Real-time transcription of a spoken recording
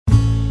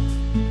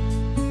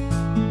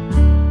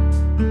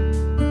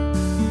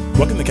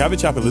Welcome to Calvary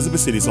Chapel Elizabeth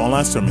City's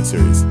online sermon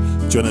series.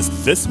 Join us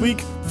this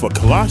week for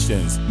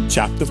Colossians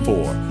chapter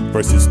 4,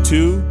 verses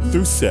 2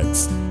 through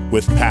 6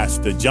 with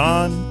Pastor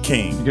John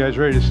King. You guys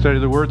ready to study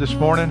the Word this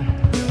morning?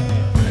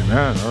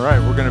 Amen. All right,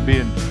 we're going to be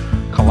in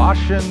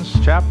Colossians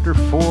chapter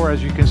 4,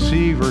 as you can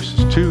see, verses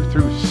 2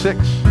 through 6.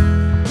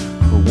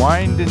 We're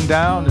winding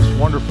down this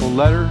wonderful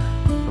letter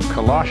of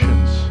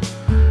Colossians.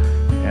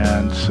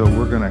 And so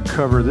we're going to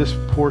cover this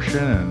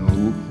portion,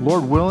 and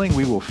Lord willing,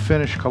 we will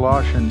finish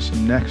Colossians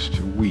next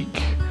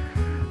week.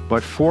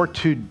 But for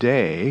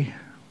today,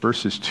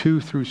 verses 2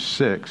 through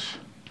 6,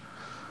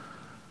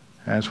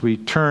 as we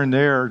turn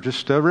there,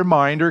 just a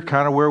reminder,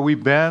 kind of where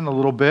we've been a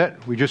little bit.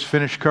 We just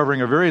finished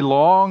covering a very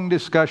long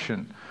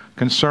discussion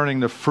concerning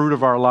the fruit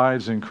of our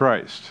lives in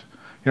Christ.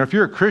 You know, if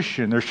you're a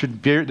Christian, there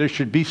should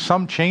be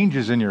some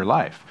changes in your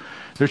life.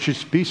 There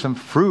should be some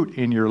fruit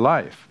in your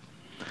life.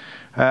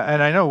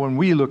 And I know when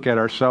we look at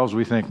ourselves,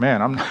 we think,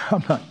 man, I'm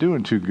not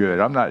doing too good.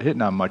 I'm not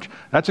hitting on much.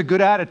 That's a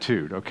good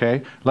attitude,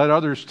 okay? Let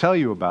others tell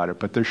you about it,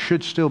 but there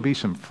should still be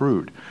some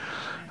fruit.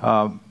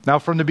 Now,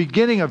 from the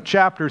beginning of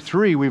chapter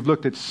 3, we've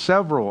looked at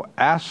several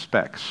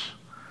aspects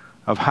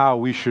of how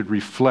we should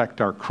reflect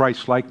our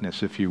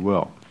Christ-likeness, if you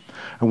will.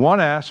 And one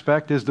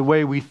aspect is the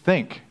way we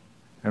think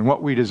and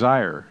what we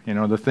desire, you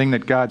know, the thing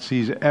that God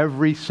sees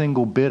every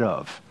single bit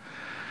of.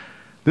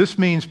 This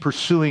means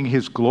pursuing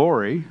His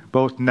glory,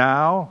 both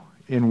now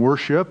in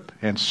worship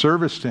and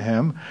service to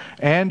Him,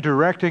 and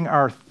directing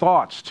our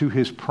thoughts to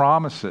His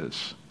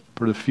promises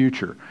for the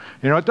future.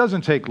 You know, it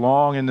doesn't take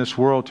long in this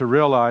world to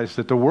realize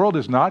that the world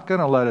is not going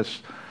to let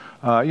us,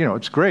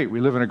 it's great. We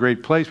live in a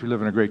great place. We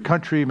live in a great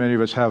country. Many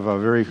of us have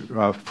very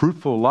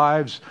fruitful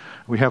lives.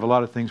 We have a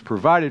lot of things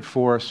provided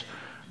for us.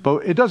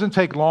 But it doesn't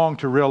take long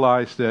to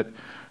realize that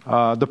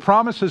the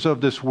promises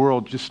of this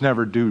world just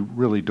never do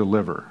really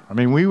deliver. I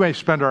mean, we may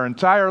spend our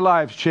entire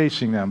lives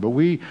chasing them, but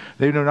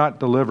they do not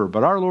deliver.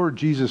 But our Lord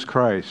Jesus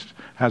Christ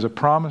has a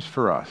promise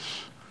for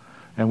us,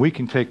 and we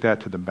can take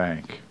that to the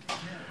bank.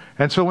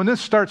 And so when this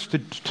starts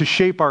to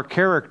shape our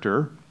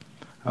character,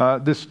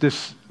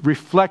 this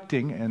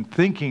reflecting and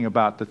thinking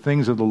about the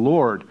things of the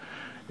Lord,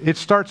 it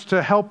starts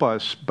to help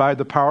us by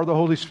the power of the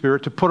Holy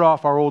Spirit to put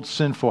off our old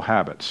sinful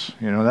habits.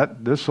 You know,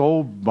 that this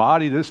old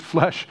body, this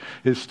flesh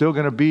is still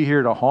going to be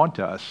here to haunt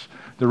us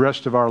the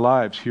rest of our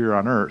lives here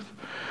on earth.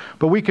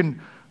 But we can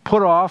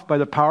put off by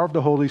the power of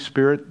the Holy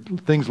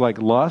Spirit things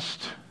like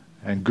lust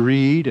and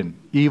greed and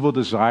evil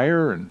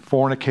desire and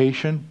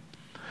fornication.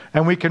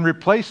 And we can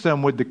replace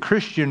them with the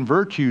Christian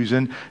virtues.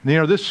 And, you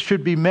know, this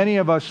should be many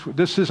of us,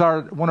 this is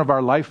one of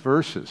our life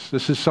verses.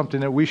 This is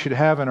something that we should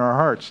have in our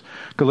hearts.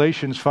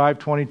 Galatians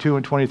 5:22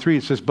 and 23,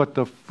 it says, "But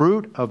the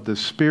fruit of the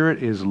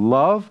Spirit is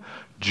love,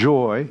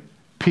 joy,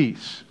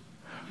 peace,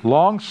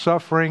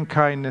 long-suffering,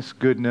 kindness,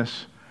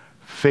 goodness,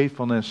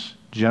 faithfulness,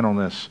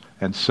 gentleness,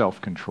 and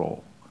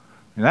self-control."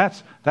 And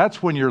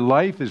that's when your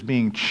life is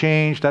being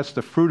changed. That's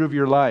the fruit of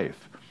your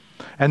life.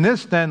 And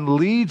this then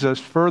leads us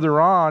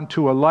further on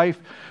to a life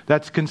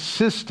that's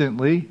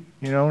consistently,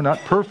 not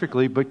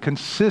perfectly, but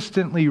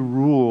consistently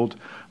ruled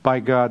by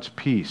God's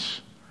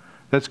peace.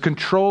 That's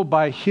controlled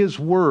by His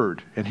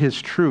Word and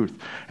His truth.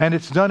 And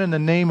it's done in the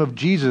name of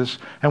Jesus.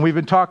 And we've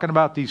been talking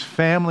about these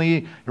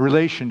family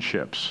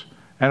relationships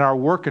and our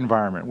work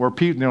environment where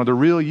people, the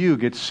real you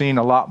gets seen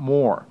a lot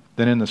more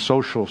than in the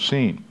social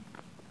scene.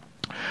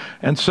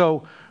 And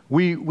so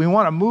we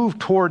want to move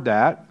toward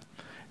that.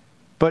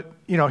 But,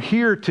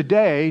 here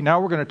today, now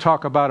we're going to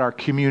talk about our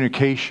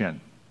communication.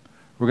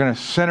 We're going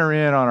to center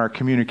in on our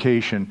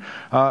communication.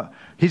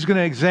 He's going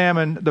to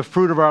examine the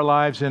fruit of our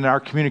lives in our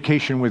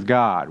communication with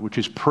God, which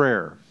is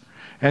prayer.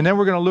 And then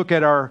we're going to look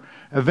at our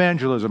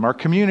evangelism, our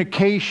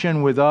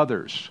communication with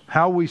others,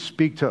 how we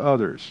speak to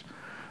others.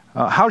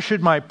 How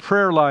should my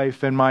prayer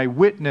life and my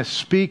witness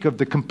speak of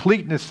the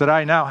completeness that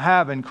I now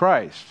have in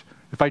Christ,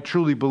 if I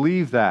truly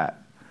believe that?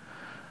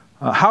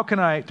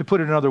 To put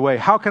it another way,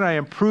 how can I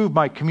improve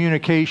my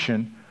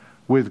communication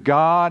with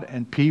God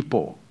and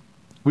people?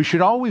 We should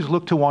always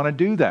look to want to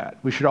do that.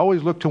 We should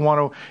always look to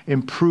want to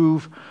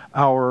improve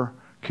our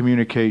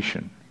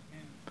communication.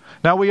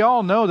 Now, we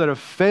all know that a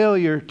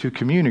failure to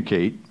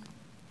communicate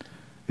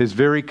is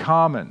very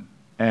common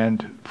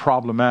and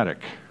problematic,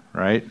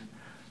 right?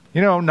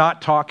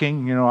 Not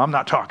talking, I'm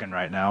not talking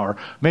right now, or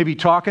maybe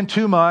talking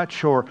too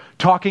much, or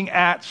talking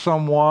at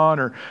someone,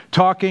 or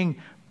talking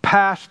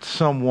past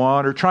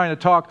someone, or trying to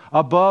talk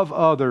above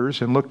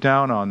others and look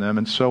down on them,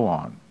 and so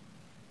on.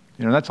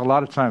 That's a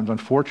lot of times,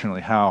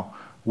 unfortunately, how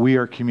we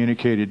are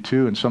communicated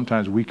to, and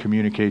sometimes we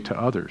communicate to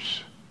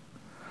others.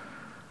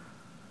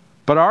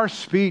 But our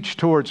speech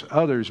towards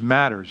others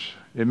matters.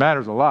 It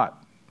matters a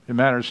lot. It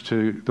matters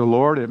to the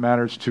Lord. It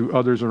matters to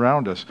others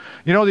around us.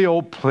 The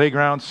old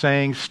playground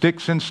saying,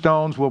 "Sticks and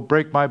stones will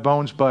break my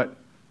bones, but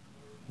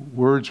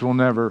words will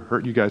never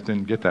hurt." You guys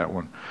didn't get that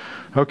one.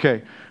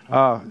 Okay.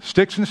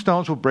 Sticks and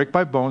stones will break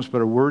my bones,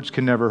 but words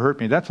can never hurt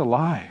me. That's a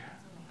lie.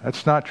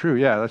 That's not true.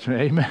 Yeah, that's an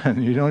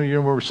amen. You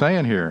know what we're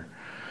saying here.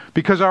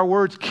 Because our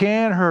words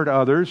can hurt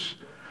others,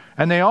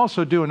 And they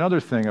also do another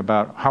thing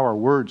about how our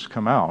words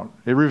come out.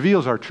 It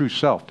reveals our true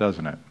self,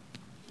 doesn't it?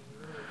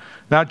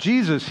 Now,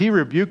 Jesus, he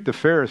rebuked the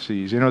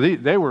Pharisees.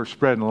 They were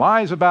spreading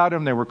lies about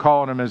him. They were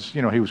calling him as,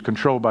 he was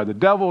controlled by the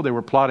devil. They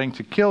were plotting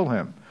to kill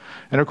him.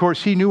 And of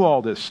course, he knew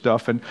all this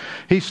stuff. And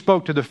he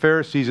spoke to the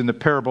Pharisees in the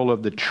parable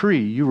of the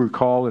tree. You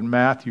recall in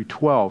Matthew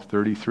 12,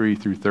 33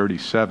 through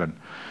 37.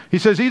 He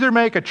says, either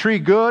make a tree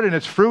good and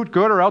its fruit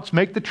good, or else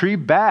make the tree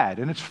bad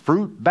and its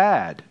fruit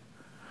bad.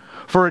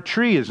 For a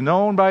tree is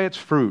known by its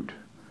fruit.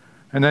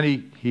 And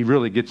then he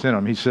really gets in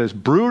them. He says,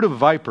 brood of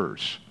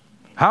vipers,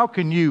 how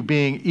can you,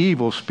 being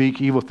evil, speak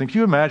evil things? Can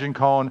you imagine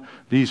calling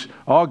these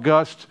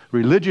august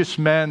religious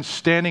men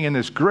standing in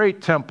this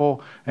great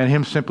temple and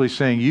him simply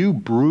saying, you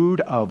brood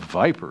of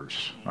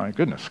vipers? My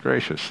goodness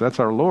gracious, that's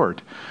our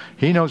Lord.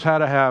 He knows how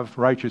to have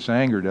righteous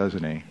anger,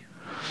 doesn't he?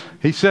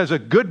 He says, a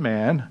good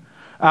man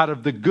out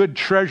of the good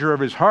treasure of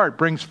his heart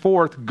brings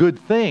forth good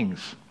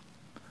things.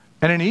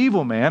 And an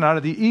evil man out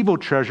of the evil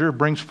treasure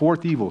brings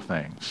forth evil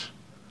things.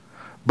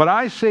 But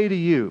I say to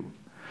you,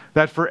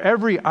 that for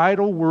every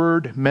idle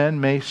word men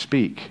may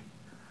speak,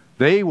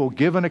 they will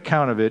give an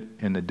account of it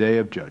in the day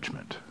of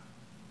judgment.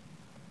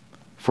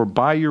 For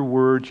by your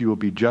words you will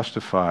be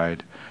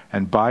justified,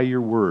 and by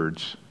your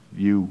words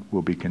you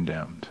will be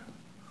condemned.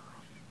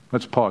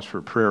 Let's pause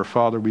for prayer.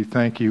 Father, we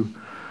thank you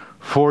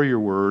for your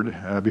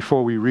word.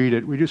 Before we read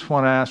it, we just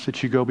want to ask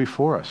that you go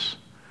before us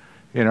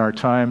in our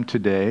time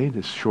today,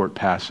 this short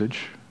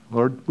passage.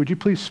 Lord, would you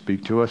please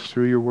speak to us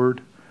through your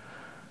word?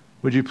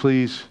 Would you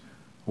please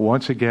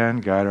once again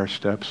guide our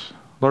steps?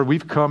 Lord,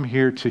 we've come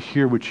here to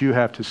hear what you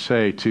have to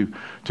say, to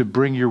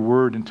bring your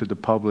word into the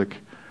public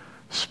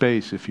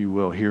space, if you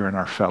will, here in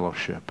our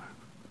fellowship.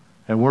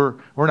 And we're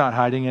not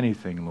hiding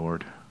anything,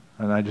 Lord.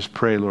 And I just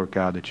pray, Lord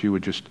God, that you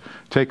would just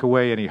take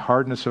away any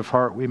hardness of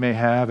heart we may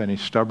have, any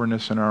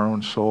stubbornness in our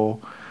own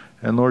soul.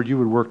 And Lord, you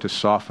would work to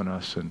soften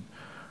us and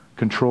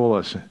control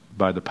us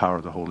by the power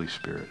of the Holy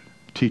Spirit.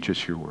 Teach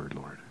us your word,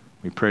 Lord.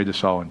 We pray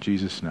this all in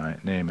Jesus' name.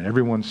 And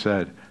everyone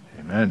said,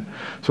 amen.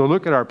 So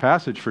look at our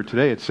passage for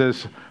today. It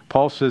says,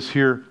 Paul says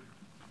here,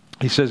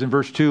 he says in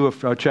verse 2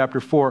 of chapter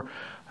 4,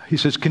 he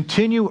says,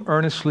 continue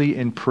earnestly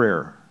in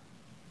prayer,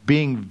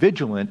 being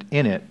vigilant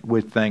in it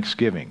with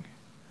thanksgiving.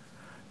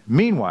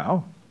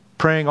 Meanwhile,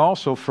 praying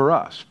also for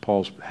us.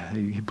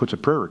 He puts a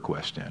prayer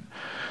request in.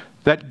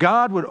 That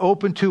God would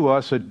open to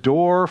us a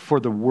door for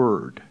the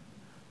word,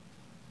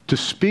 to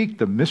speak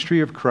the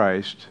mystery of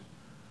Christ,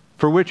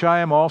 for which I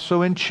am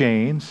also in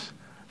chains,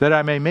 that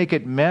I may make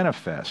it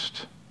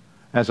manifest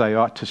as I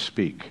ought to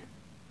speak.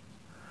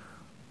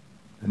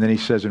 And then he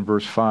says in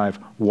verse 5,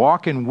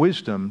 walk in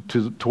wisdom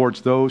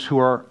towards those who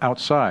are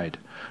outside,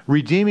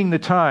 redeeming the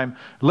time.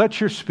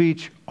 Let your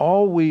speech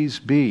always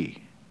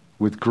be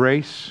with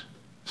grace,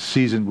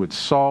 seasoned with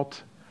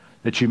salt,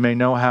 that you may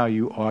know how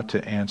you ought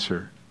to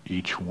answer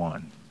each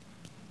one.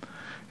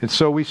 And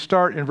so we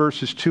start in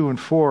verses 2 and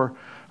 4.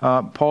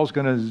 Paul's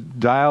going to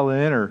dial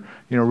in or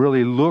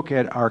really look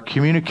at our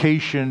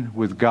communication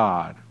with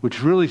God,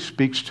 which really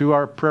speaks to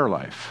our prayer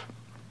life.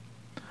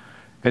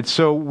 And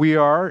so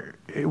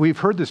we've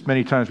heard this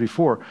many times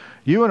before.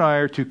 You and I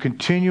are to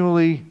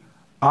continually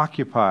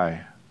occupy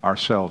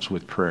ourselves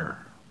with prayer.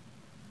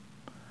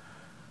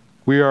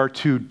 We are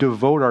to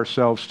devote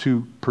ourselves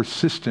to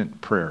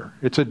persistent prayer.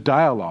 It's a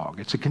dialogue.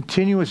 It's a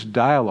continuous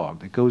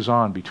dialogue that goes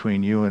on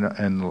between you and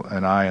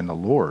I and the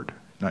Lord.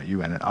 Not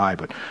you and I,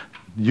 but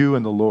you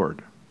and the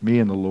Lord, me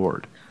and the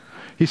Lord.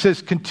 He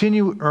says,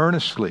 continue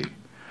earnestly.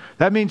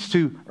 That means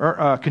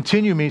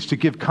continue means to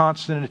give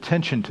constant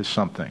attention to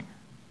something.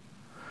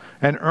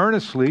 And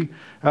earnestly,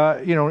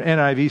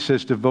 NIV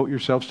says devote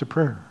yourselves to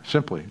prayer.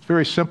 Simply. It's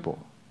very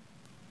simple.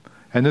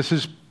 And this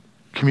is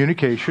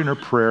communication or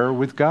prayer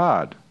with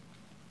God.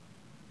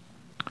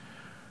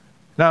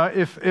 Now,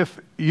 if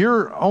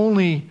your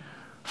only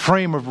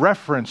frame of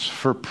reference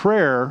for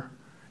prayer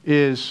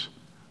is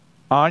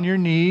on your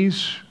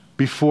knees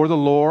before the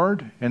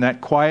Lord in that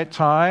quiet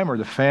time or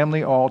the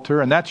family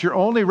altar, and that's your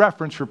only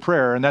reference for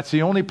prayer, and that's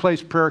the only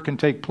place prayer can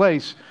take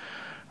place,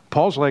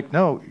 Paul's like,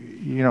 no,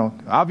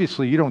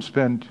 obviously you don't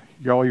spend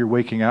all your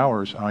waking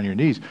hours on your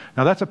knees.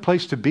 Now that's a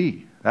place to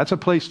be. That's a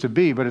place to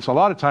be, but it's a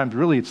lot of times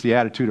really it's the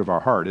attitude of our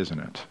heart, isn't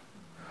it?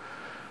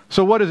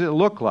 So what does it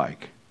look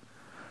like?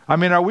 I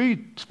mean, are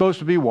we supposed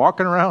to be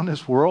walking around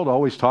this world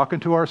always talking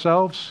to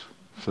ourselves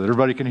so that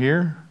everybody can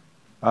hear?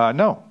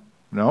 No,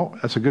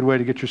 that's a good way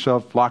to get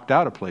yourself locked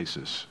out of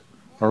places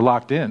or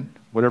locked in,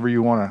 whatever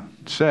you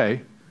want to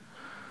say.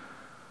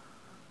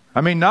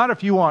 I mean, not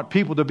if you want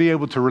people to be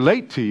able to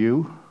relate to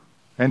you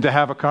and to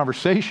have a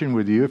conversation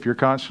with you if you're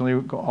constantly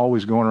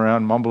always going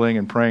around mumbling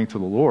and praying to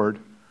the Lord.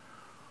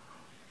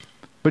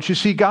 But you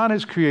see, God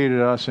has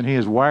created us and He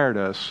has wired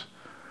us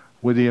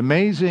with the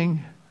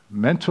amazing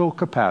mental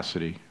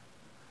capacity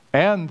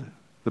and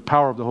the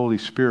power of the Holy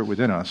Spirit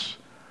within us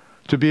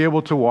to be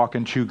able to walk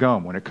and chew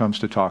gum when it comes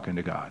to talking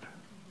to God.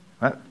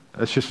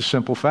 That's just a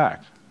simple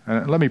fact.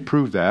 And let me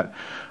prove that.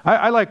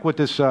 I like what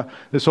this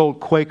old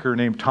Quaker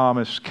named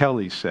Thomas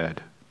Kelly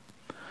said.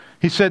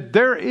 He said,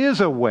 there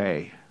is a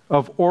way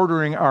of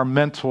ordering our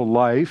mental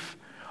life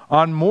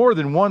on more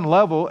than one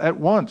level at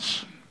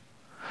once.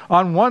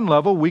 On one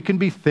level, we can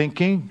be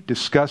thinking,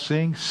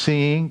 discussing,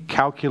 seeing,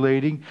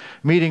 calculating,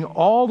 meeting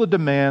all the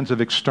demands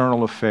of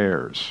external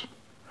affairs.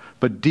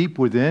 But deep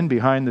within,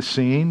 behind the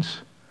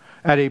scenes,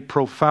 at a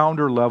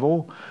profounder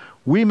level,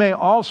 we may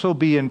also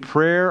be in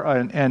prayer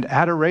and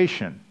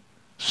adoration,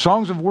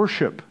 songs of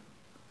worship,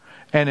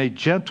 and a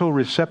gentle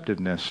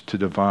receptiveness to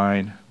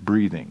divine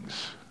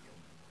breathings.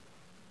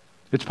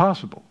 It's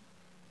possible.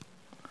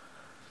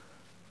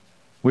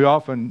 We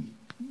often,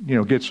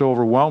 get so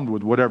overwhelmed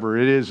with whatever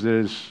it is that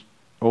is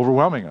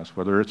overwhelming us,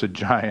 whether it's a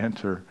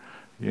giant or,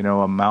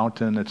 a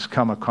mountain that's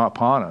come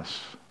upon us.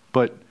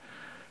 But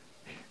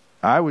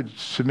I would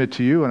submit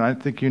to you, and I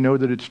think you know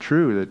that it's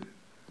true, that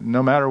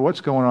no matter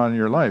what's going on in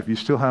your life, you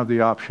still have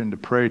the option to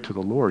pray to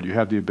the Lord. You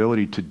have the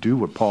ability to do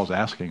what Paul's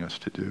asking us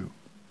to do.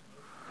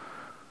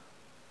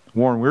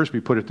 Warren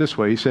Wiersbe put it this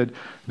way. He said,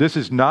 this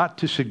is not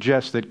to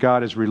suggest that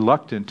God is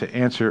reluctant to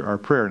answer our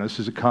prayer. And this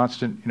is a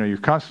constant, you're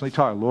constantly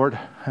talking, Lord,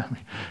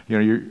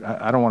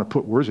 I don't want to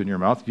put words in your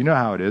mouth. You know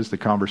how it is, the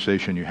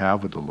conversation you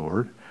have with the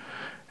Lord.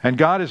 And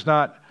God is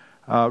not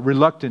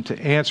reluctant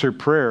to answer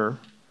prayer,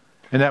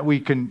 and that we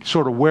can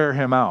sort of wear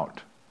him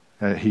out,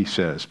 he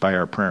says, by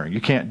our praying.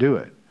 You can't do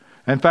it.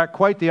 In fact,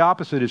 quite the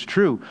opposite is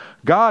true.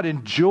 God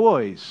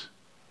enjoys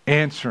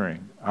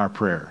answering our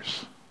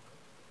prayers.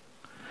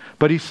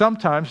 But he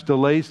sometimes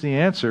delays the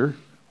answer.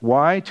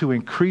 Why? To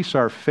increase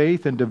our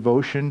faith and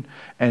devotion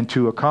and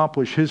to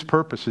accomplish his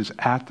purposes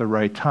at the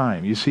right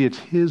time. You see, it's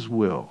his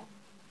will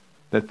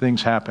that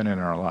things happen in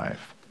our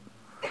life.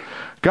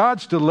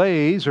 God's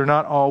delays are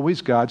not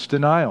always God's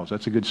denials.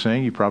 That's a good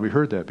saying. You probably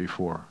heard that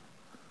before.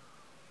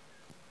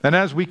 And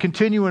as we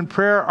continue in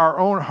prayer, our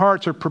own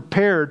hearts are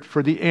prepared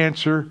for the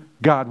answer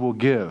God will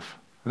give.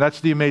 And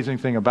that's the amazing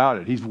thing about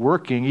it. He's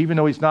working, even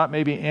though he's not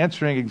maybe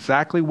answering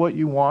exactly what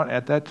you want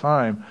at that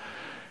time.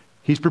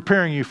 He's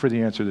preparing you for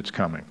the answer that's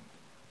coming.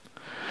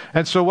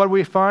 And so what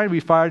we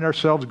find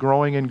ourselves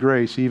growing in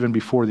grace even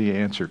before the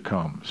answer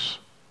comes.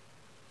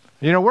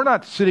 We're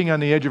not sitting on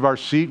the edge of our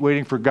seat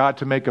waiting for God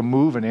to make a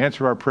move and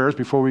answer our prayers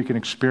before we can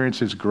experience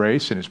his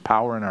grace and his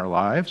power in our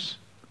lives.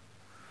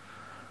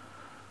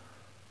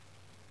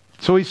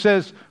 So he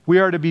says we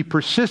are to be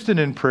persistent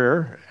in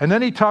prayer, and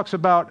then he talks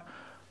about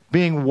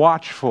being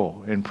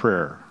watchful in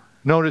prayer.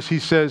 Notice he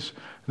says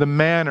the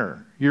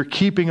manner, you're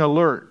keeping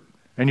alert,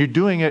 and you're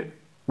doing it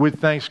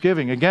with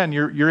thanksgiving. Again,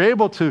 you're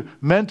able to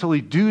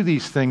mentally do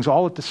these things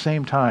all at the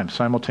same time,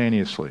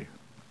 simultaneously.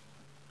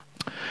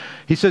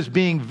 He says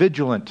being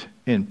vigilant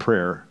in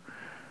prayer.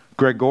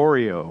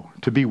 Gregorio,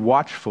 to be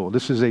watchful.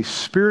 This is a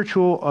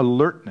spiritual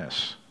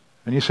alertness.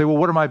 And you say, well,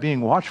 what am I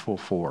being watchful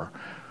for?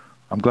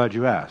 I'm glad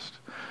you asked.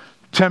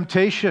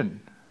 Temptation,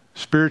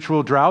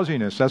 spiritual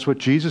drowsiness. That's what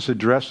Jesus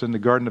addressed in the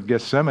Garden of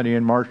Gethsemane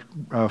in Mark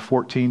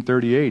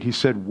 14:38. He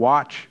said,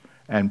 watch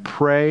and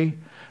pray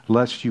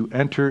lest you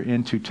enter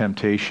into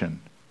temptation.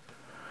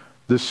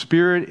 The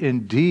spirit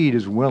indeed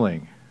is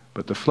willing,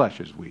 but the flesh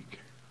is weak.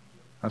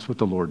 That's what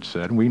the Lord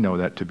said, and we know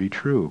that to be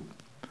true.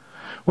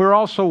 We're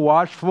also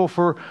watchful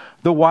for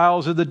the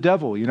wiles of the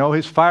devil,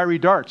 his fiery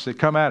darts that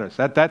come at us.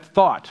 That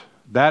thought,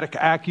 that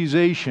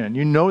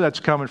accusation, that's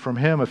coming from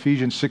him.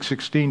 Ephesians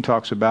 6:16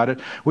 talks about it.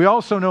 We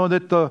also know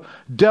that the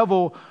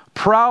devil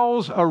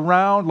prowls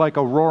around like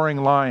a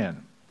roaring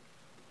lion,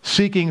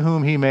 seeking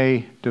whom he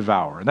may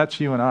devour. And that's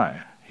you and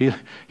I.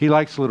 He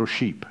likes little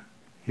sheep.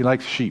 He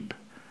likes sheep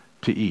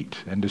to eat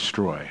and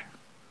destroy.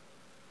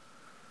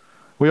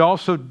 We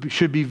also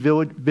should be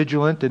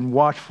vigilant and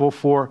watchful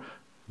for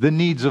the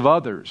needs of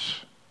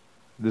others.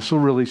 This will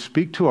really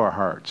speak to our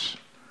hearts.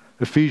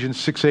 Ephesians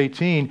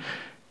 6:18,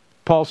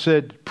 Paul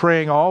said,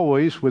 praying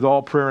always with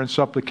all prayer and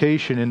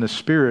supplication in the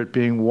Spirit,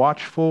 being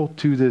watchful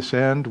to this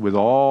end with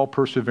all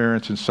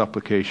perseverance and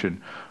supplication.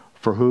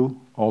 For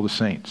who? All the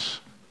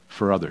saints.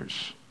 For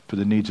others. For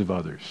the needs of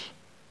others.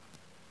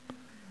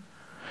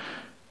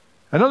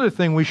 Another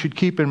thing we should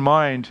keep in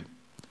mind,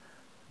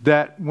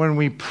 that when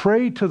we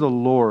pray to the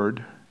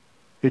Lord,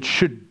 it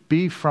should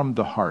be from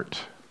the heart.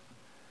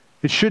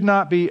 It should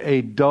not be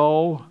a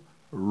dull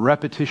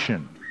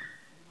repetition.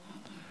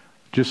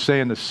 Just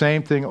saying the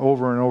same thing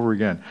over and over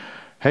again.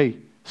 Hey,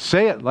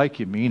 say it like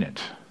you mean it.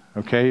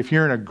 Okay? If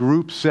you're in a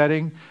group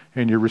setting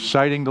and you're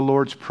reciting the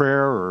Lord's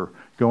Prayer or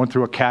going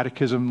through a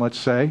catechism, let's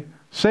say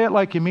it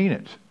like you mean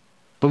it.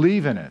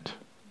 Believe in it.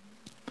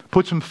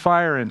 Put some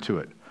fire into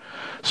it.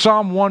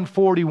 Psalm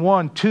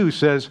 141:2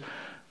 says,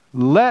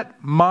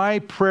 let my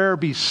prayer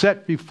be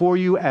set before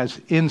you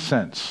as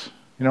incense.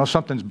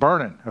 Something's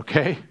burning,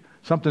 okay?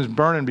 Something's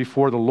burning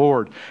before the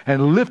Lord.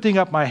 And lifting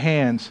up my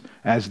hands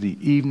as the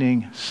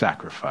evening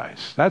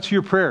sacrifice. That's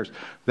your prayers.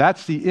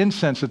 That's the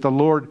incense that the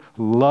Lord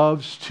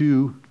loves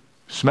to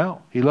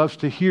smell. He loves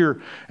to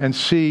hear and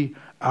see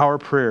our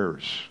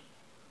prayers.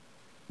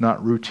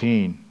 Not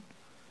routine,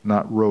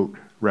 not rote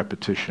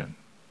repetition.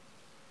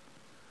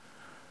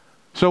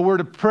 So we're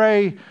to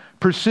pray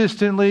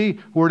persistently.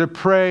 We're to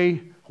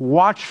pray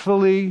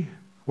watchfully.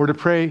 We're to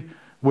pray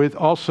with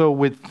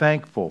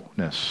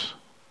thankfulness.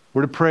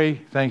 We're to pray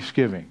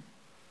thanksgiving.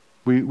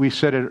 We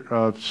said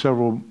it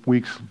several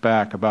weeks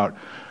back about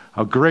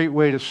a great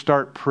way to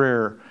start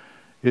prayer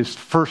is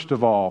first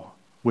of all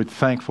with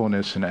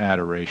thankfulness and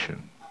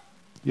adoration.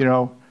 You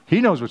know,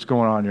 He knows what's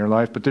going on in your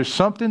life, but there's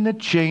something that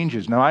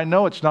changes. Now, I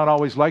know it's not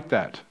always like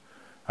that.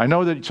 I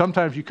know that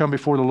sometimes you come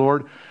before the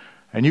Lord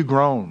and you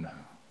groan,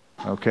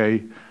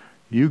 okay?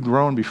 You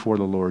groan before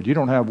the Lord. You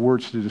don't have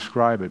words to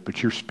describe it,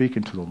 but you're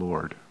speaking to the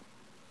Lord.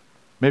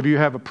 Maybe you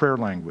have a prayer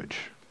language.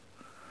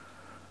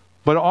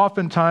 But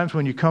oftentimes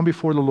when you come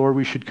before the Lord,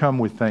 we should come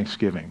with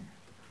thanksgiving.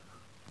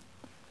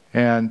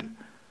 And,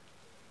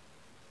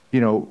 you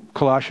know,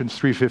 Colossians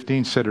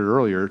 3:15 said it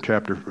earlier,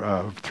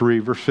 chapter 3,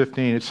 verse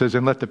 15. It says,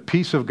 "And let the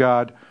peace of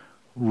God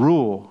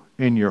rule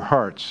in your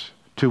hearts,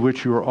 to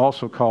which you are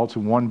also called to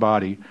one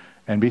body,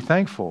 and be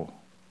thankful."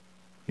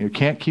 You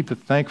can't keep the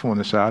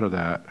thankfulness out of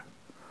that.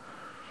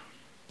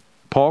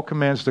 Paul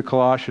commands the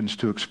Colossians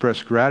to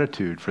express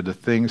gratitude for the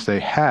things they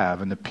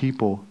have and the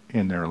people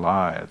in their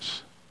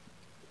lives.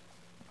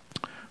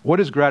 What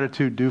does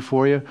gratitude do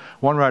for you?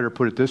 One writer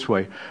put it this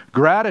way: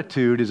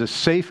 gratitude is a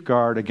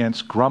safeguard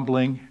against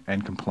grumbling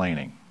and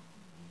complaining.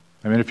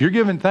 I mean, if you're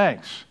giving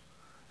thanks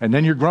and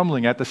then you're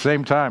grumbling at the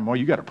same time, well,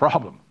 you got a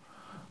problem.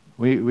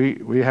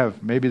 We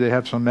have, maybe they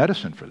have some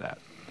medicine for that.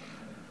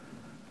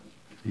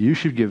 You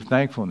should give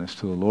thankfulness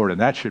to the Lord,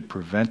 and that should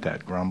prevent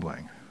that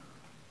grumbling.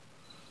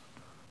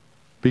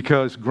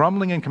 Because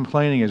grumbling and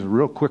complaining is a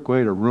real quick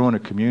way to ruin a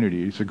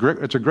community. It's a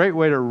great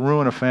way to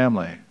ruin a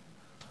family.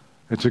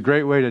 It's a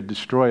great way to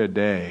destroy a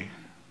day.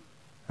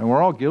 And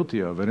we're all guilty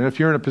of it. And if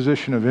you're in a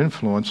position of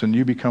influence and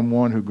you become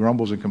one who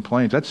grumbles and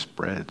complains, that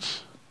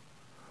spreads.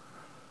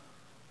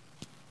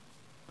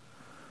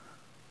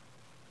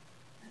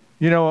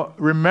 You know,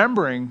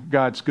 remembering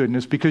God's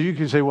goodness, because you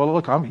can say, well,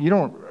 look,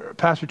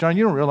 Pastor John,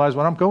 you don't realize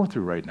what I'm going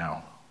through right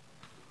now.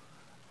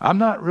 I'm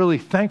not really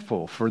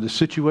thankful for the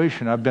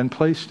situation I've been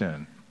placed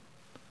in.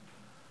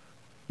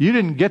 You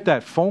didn't get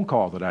that phone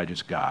call that I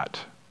just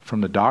got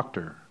from the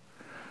doctor.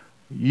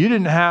 You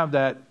didn't have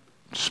that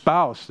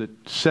spouse that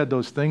said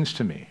those things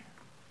to me.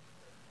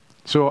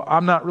 So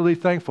I'm not really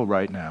thankful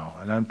right now.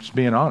 And I'm just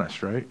being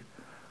honest, right?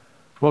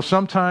 Well,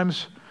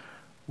 sometimes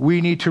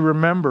we need to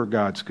remember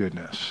God's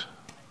goodness.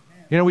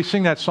 You know, we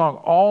sing that song,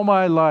 "All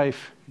my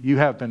life you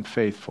have been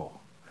faithful."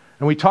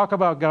 And we talk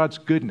about God's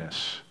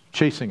goodness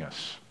chasing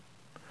us.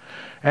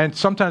 And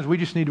sometimes we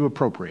just need to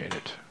appropriate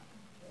it.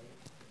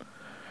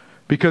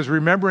 Because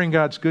remembering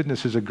God's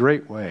goodness is a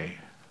great way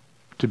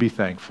to be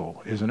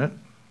thankful, isn't it?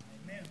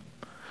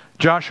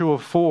 Joshua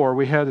 4,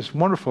 we had this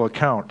wonderful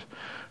account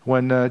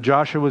when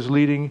Joshua was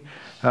leading,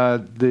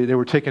 they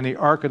were taking the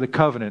Ark of the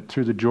Covenant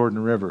through the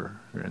Jordan River.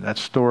 In that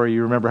story,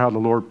 you remember how the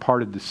Lord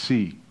parted the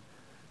sea.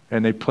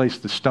 And they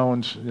placed the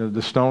stones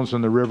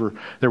in the river.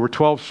 There were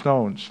 12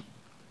 stones.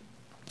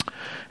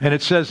 And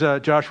it says,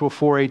 Joshua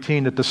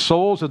 4:18, that the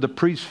soles of the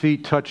priest's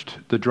feet touched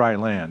the dry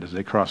land as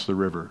they crossed the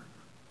river.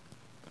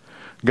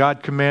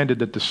 God commanded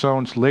that the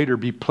stones later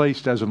be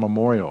placed as a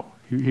memorial.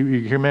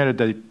 He commanded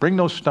that they bring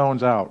those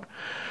stones out.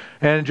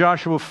 And in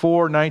Joshua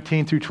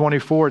 4:19 through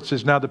 24, it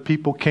says, "Now the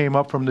people came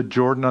up from the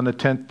Jordan on the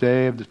 10th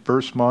day of the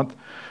first month,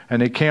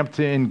 and they camped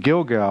in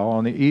Gilgal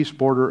on the east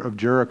border of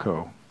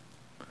Jericho.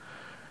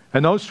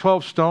 And those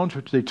 12 stones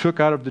which they took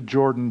out of the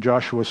Jordan,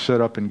 Joshua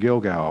set up in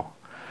Gilgal.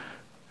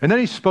 And then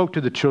he spoke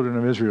to the children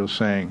of Israel,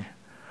 saying,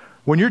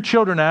 when your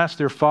children ask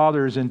their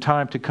fathers in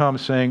time to come,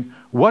 saying,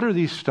 what are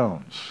these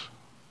stones?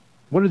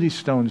 What are these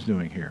stones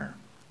doing here?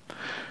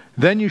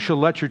 Then you shall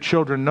let your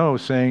children know,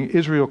 saying,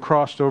 Israel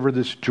crossed over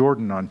this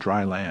Jordan on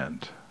dry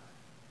land.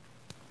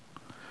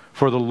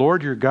 For the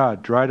Lord your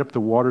God dried up the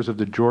waters of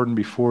the Jordan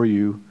before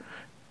you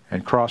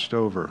and crossed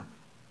over,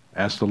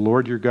 as the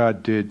Lord your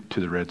God did to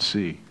the Red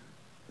Sea.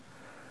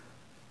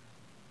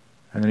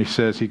 And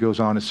then he goes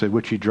on and said,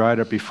 which he dried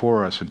up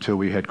before us until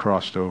we had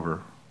crossed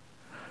over.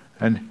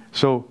 And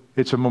so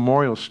it's a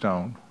memorial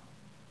stone.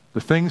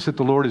 The things that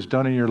the Lord has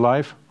done in your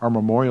life are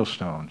memorial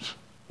stones.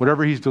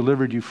 Whatever he's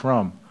delivered you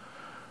from,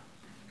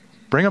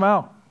 bring them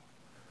out.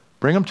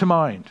 Bring them to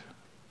mind.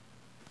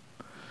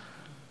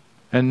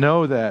 And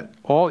know that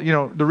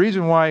the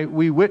reason why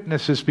we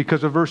witness is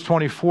because of verse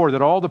 24,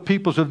 that all the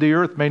peoples of the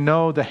earth may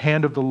know the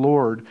hand of the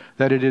Lord,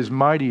 that it is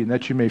mighty, and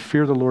that you may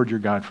fear the Lord your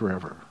God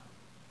forever.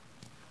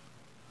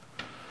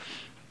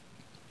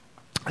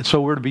 And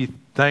so we're to be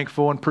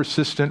thankful and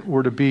persistent.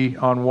 We're to be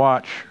on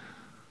watch.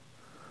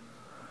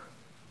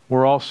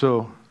 We're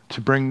also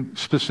to bring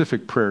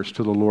specific prayers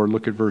to the Lord.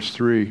 Look at verse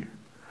 3.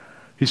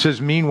 He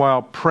says,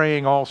 meanwhile,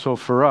 praying also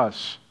for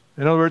us.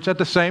 In other words, at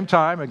the same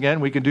time, again,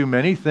 we can do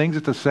many things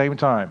at the same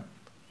time.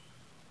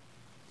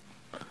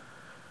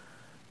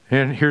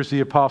 And here's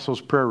the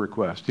apostle's prayer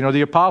request.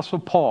 The apostle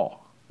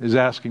Paul is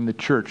asking the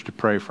church to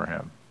pray for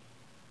him.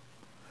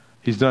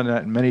 He's done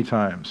that many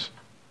times.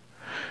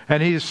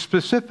 And he is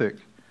specific.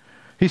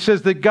 He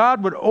says that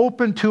God would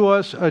open to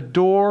us a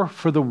door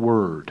for the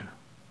word.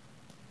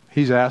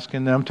 He's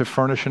asking them to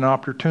furnish an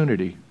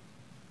opportunity.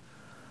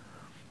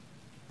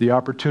 The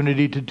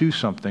opportunity to do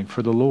something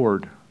for the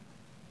Lord.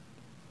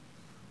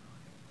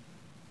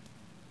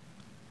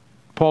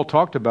 Paul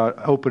talked about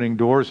opening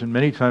doors, and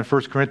many times,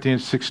 1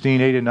 Corinthians 16,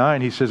 8 and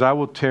 9, he says, I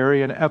will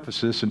tarry in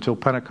Ephesus until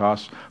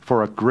Pentecost,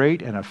 for a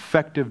great and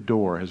effective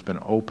door has been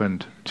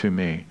opened to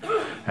me,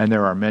 and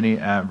there are many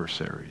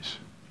adversaries.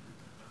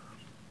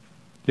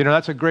 You know,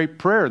 that's a great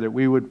prayer that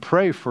we would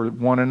pray for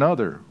one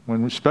another,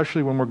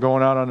 especially when we're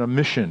going out on a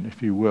mission,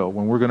 if you will,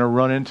 when we're going to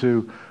run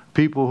into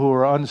people who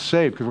are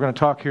unsaved, because we're going to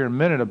talk here in a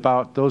minute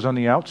about those on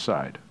the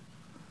outside.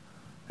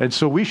 And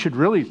so we should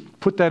really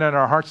put that in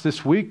our hearts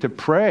this week to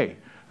pray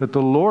that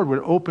the Lord would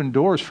open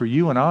doors for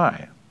you and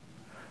I,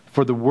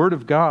 for the Word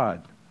of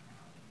God.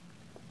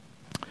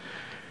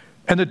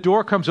 And the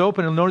door comes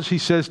open, and notice he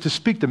says to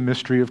speak the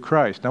mystery of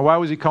Christ. Now, why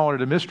was he calling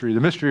it a mystery? The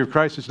mystery of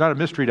Christ is not a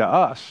mystery to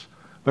us.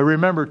 But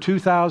remember,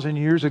 2,000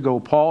 years ago,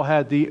 Paul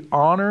had the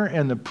honor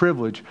and the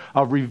privilege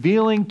of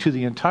revealing to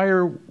the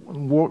entire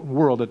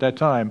world at that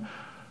time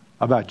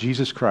about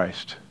Jesus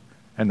Christ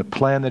and the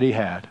plan that he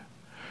had.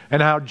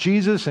 And how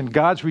Jesus and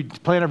God's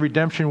plan of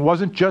redemption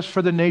wasn't just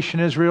for the nation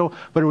Israel,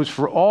 but it was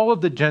for all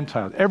of the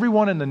Gentiles.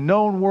 Everyone in the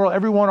known world,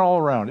 everyone all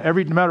around.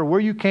 No matter where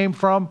you came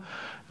from,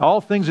 all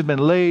things have been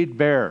laid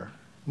bare.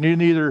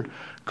 Neither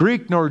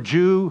Greek nor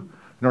Jew,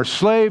 nor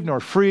slave,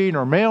 nor free,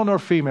 nor male, nor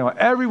female.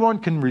 Everyone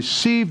can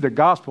receive the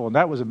gospel, and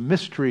that was a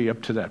mystery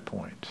up to that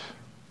point.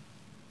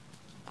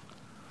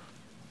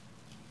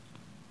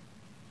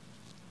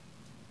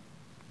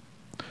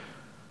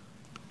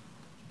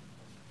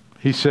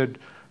 He said,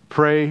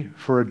 pray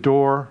for a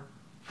door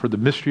for the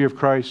mystery of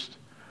Christ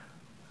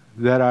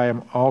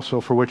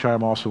for which I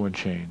am also in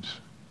chains.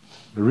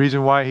 The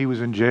reason why he was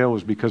in jail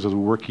was because of the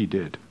work he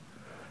did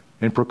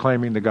in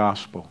proclaiming the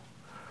gospel.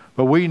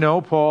 But we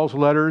know Paul's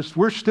letters.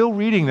 We're still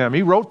reading them.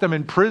 He wrote them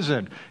in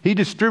prison. They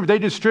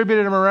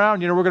distributed them around.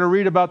 You know, we're going to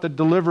read about the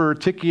deliverer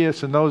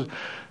Tychicus and those.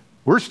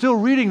 We're still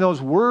reading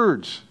those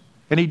words.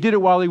 And he did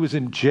it while he was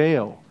in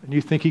jail. And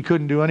you think he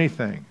couldn't do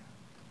anything.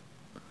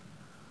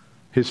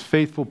 His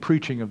faithful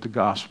preaching of the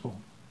gospel.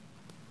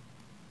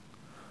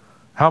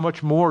 How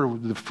much more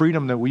the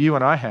freedom that you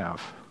and I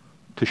have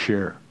to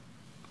share.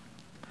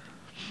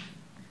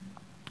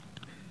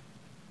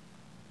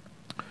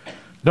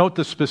 Note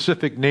the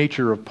specific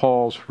nature of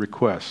Paul's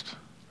request.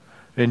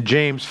 In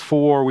James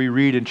 4, we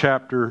read in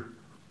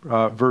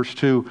verse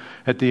 2,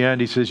 at the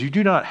end, he says, you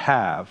do not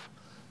have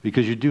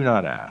because you do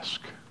not ask.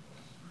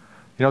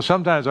 You know,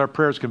 sometimes our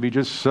prayers can be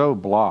just so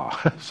blah,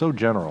 so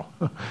general.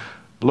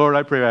 Lord,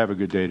 I pray I have a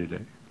good day today.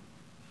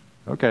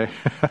 Okay.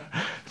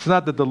 It's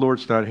not that the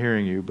Lord's not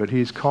hearing you, but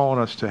he's calling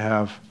us to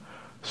have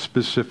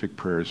specific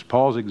prayers.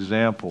 Paul's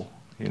example,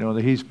 you know,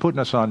 that he's putting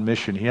us on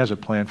mission. He has a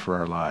plan for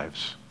our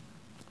lives.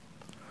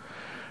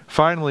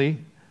 Finally,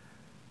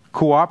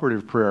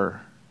 cooperative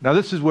prayer. Now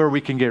this is where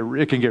it can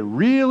get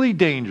really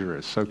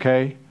dangerous,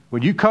 okay?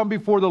 When you come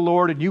before the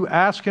Lord and you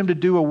ask him to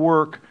do a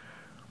work,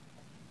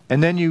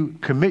 and then you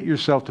commit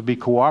yourself to be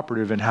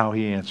cooperative in how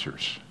he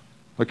answers.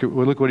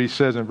 Look what he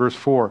says in verse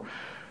 4.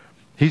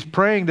 He's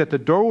praying that the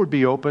door would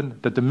be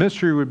opened, that the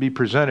mystery would be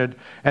presented,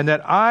 and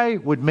that I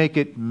would make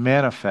it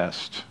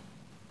manifest.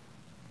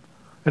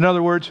 In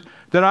other words,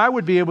 that I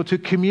would be able to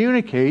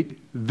communicate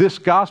this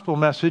gospel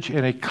message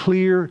in a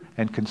clear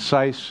and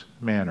concise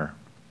manner.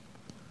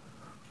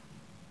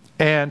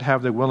 And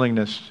have the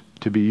willingness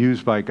to be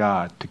used by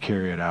God to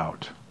carry it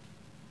out.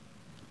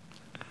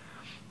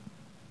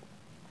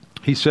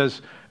 He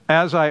says,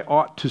 as I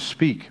ought to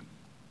speak.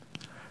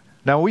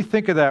 Now, when we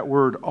think of that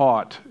word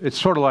ought,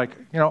 it's sort of like,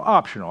 you know,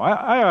 optional.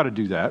 I ought to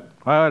do that.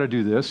 I ought to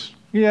do this.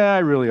 Yeah, I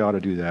really ought to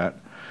do that.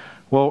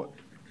 Well,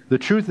 the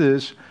truth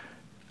is,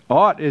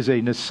 ought is a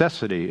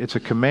necessity. It's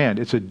a command.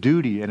 It's a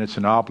duty, and it's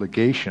an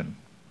obligation.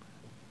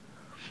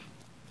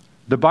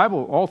 The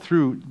Bible, all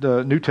through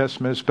the New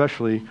Testament,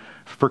 especially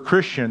for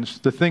Christians,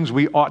 the things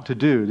we ought to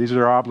do, these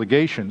are our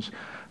obligations.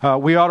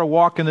 We ought to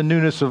walk in the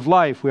newness of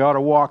life. We ought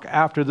to walk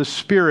after the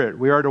Spirit.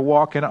 We are to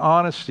walk in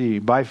honesty,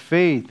 by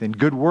faith, in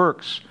good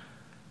works.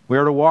 We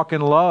are to walk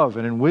in love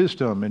and in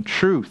wisdom and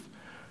truth,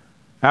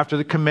 after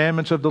the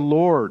commandments of the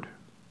Lord,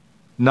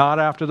 not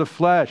after the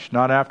flesh,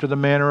 not after the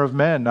manner of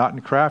men, not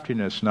in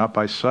craftiness, not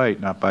by sight,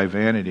 not by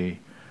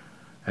vanity,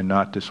 and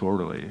not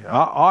disorderly.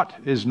 Ought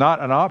is not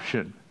an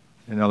option,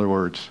 in other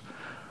words,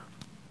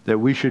 that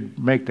we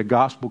should make the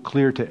gospel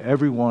clear to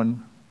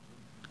everyone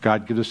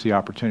God gives us the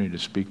opportunity to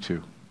speak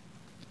to.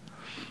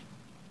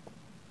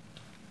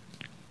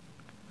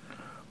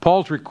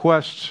 Paul's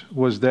request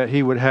was that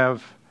he would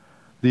have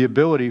the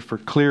ability for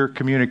clear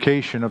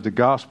communication of the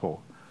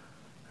gospel.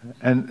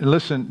 And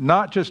listen,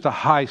 not just a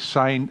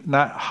high-sounding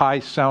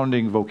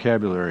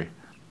vocabulary.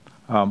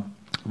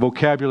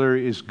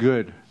 Vocabulary is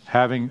good.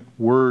 Having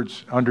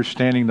words,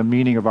 understanding the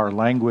meaning of our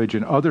language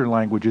and other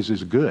languages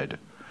is good.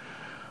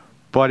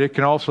 But it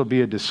can also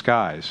be a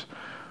disguise.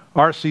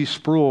 R.C.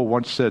 Sproul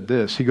once said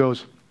this. He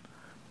goes,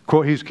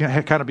 quote, he's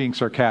kind of being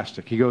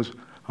sarcastic. He goes,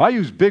 I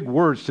use big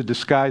words to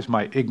disguise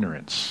my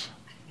ignorance.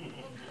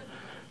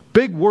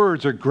 Big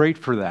words are great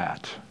for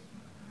that.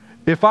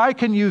 If I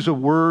can use a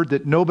word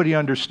that nobody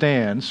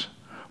understands,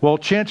 well,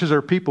 chances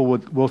are people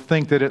will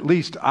think that at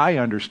least I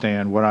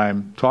understand what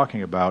I'm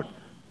talking about,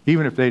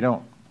 even if they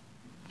don't.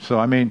 So,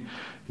 I mean,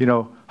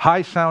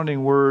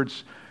 high-sounding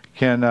words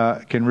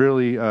can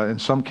really, in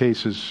some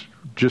cases,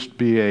 just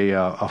be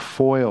a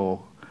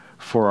foil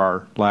for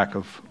our lack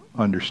of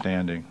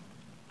understanding.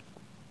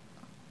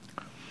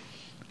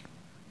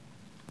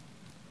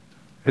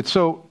 And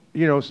so,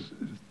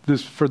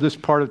 for this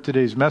part of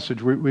today's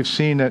message, we've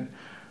seen that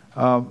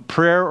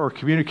prayer or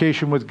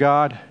communication with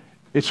God,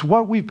 it's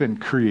what we've been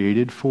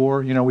created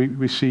for.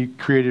 We see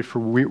created for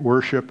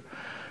worship.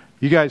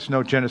 You guys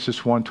know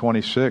Genesis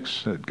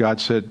 1:26, that God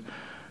said,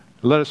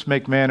 "Let us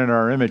make man in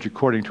our image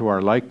according to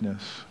our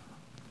likeness."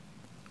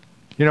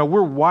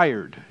 We're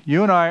wired.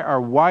 You and I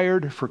are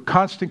wired for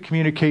constant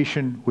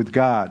communication with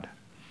God.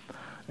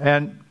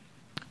 And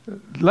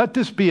let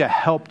this be a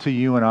help to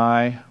you and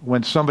I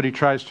when somebody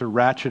tries to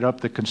ratchet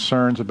up the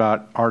concerns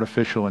about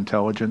artificial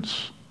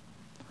intelligence.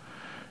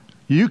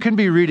 You can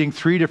be reading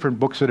 3 different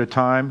books at a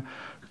time,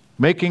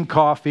 making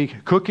coffee,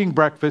 cooking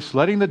breakfast,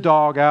 letting the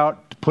dog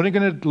out, putting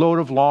in a load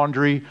of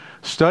laundry,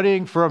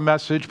 studying for a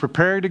message,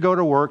 preparing to go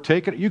to work.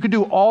 You can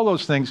do all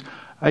those things.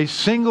 A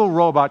single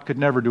robot could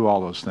never do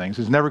all those things.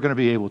 It's never going to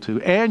be able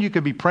to. And you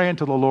could be praying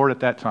to the Lord at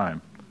that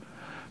time.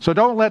 So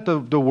don't let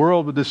the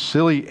world with this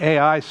silly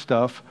AI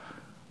stuff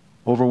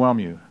overwhelm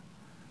you.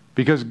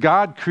 Because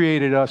God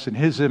created us in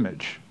His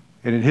image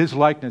and in His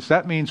likeness.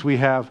 That means we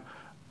have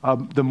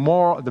the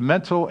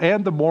mental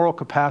and the moral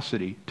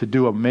capacity to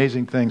do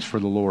amazing things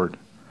for the Lord.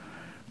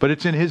 But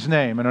it's in His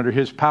name and under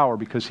His power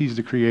because He's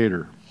the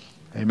Creator.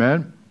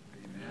 Amen?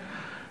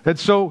 And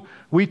so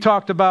we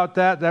talked about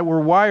that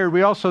we're wired.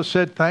 We also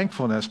said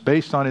thankfulness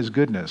based on His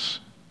goodness.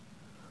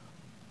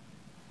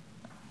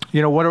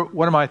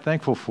 What am I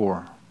thankful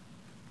for?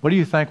 What are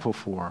you thankful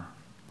for?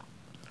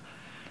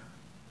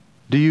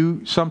 Do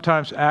you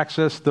sometimes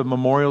access the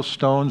memorial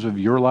stones of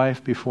your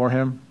life before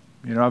Him?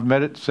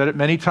 I've said it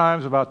many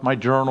times about my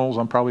journals.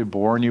 I'm probably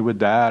boring you with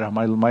that.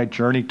 My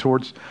journey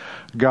towards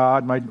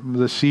God,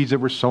 the seeds that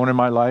were sown in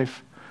my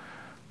life.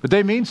 But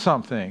they mean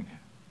something.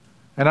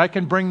 And I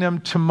can bring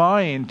them to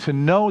mind to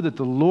know that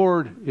the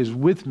Lord is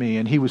with me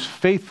and He was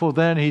faithful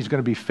then, He's going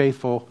to be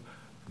faithful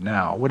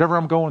now, whatever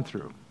I'm going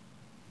through.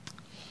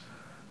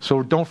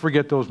 So don't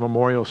forget those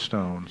memorial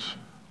stones.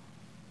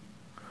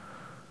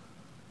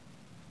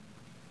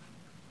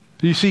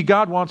 You see,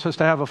 God wants us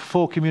to have a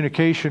full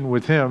communication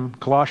with Him.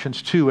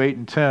 Colossians 2:8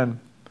 and 10.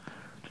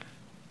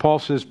 Paul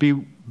says,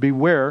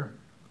 beware.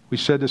 We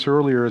said this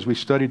earlier as we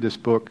studied this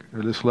book,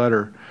 or this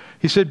letter.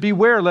 He said,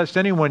 beware lest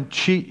anyone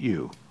cheat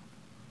you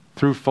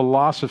through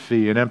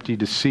philosophy and empty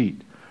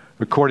deceit,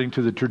 according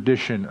to the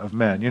tradition of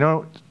men.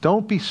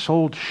 Don't be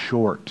sold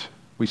short.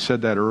 We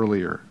said that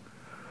earlier.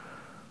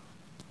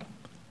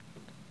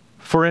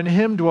 For in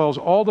Him dwells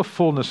all the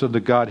fullness of the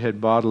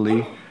Godhead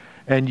bodily,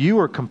 and you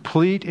are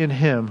complete in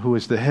Him who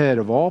is the head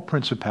of all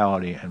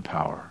principality and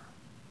power.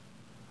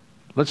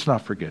 Let's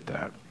not forget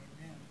that.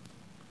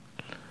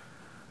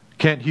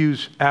 Kent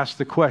Hughes asked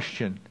the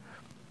question,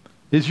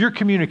 is your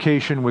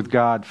communication with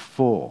God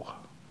full?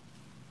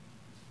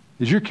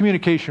 Is your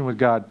communication with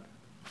God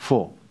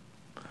full?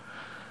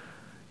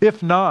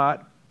 If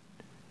not,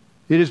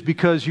 it is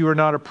because you are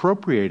not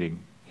appropriating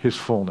His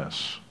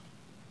fullness.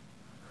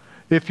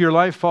 If your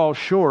life falls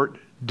short,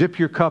 dip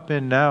your cup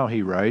in now,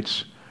 he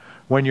writes,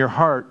 when your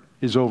heart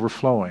is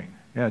overflowing.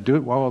 Yeah, do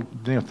it while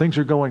things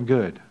are going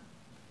good.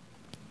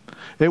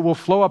 It will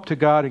flow up to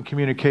God in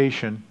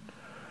communication,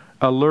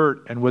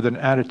 alert and with an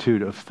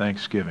attitude of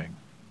thanksgiving.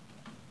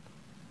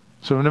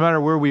 So no matter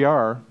where we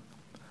are,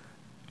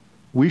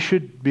 we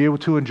should be able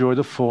to enjoy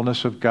the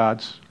fullness of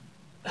God's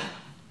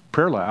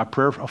prayer life.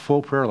 A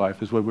full prayer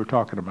life is what we're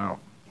talking about.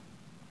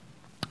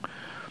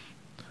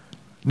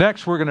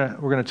 Next, we're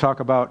gonna talk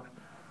about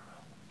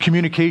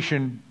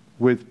communication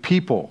with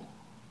people,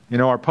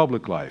 our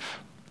public life.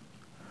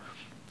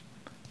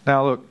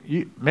 Now,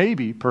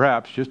 look,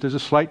 perhaps, just there's a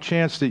slight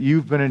chance that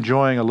you've been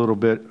enjoying a little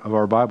bit of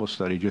our Bible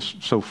study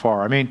just so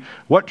far. I mean,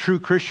 what true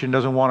Christian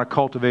doesn't want to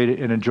cultivate it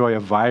and enjoy a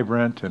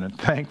vibrant and a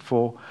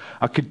thankful,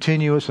 a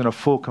continuous and a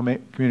full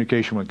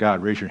communication with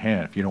God? Raise your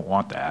hand if you don't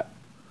want that.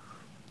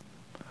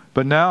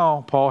 But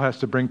now, Paul has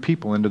to bring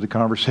people into the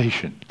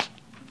conversation.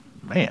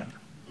 Man.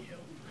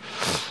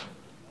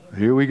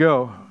 Here we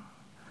go.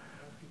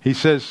 He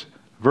says,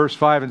 verse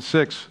 5 and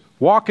 6,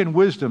 walk in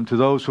wisdom to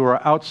those who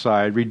are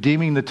outside,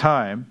 redeeming the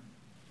time.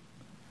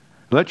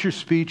 Let your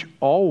speech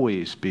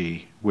always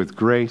be with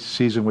grace,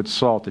 seasoned with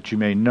salt, that you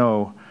may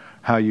know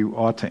how you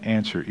ought to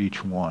answer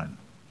each one.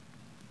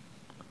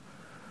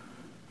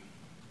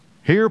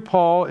 Here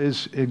Paul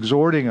is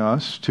exhorting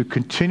us to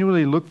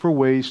continually look for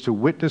ways to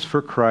witness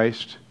for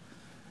Christ,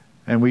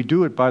 and we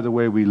do it by the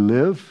way we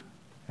live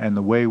and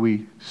the way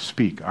we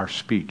speak, our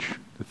speech,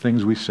 the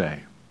things we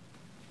say.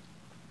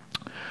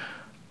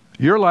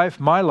 Your life,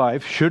 my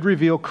life, should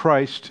reveal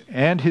Christ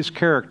and His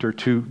character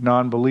to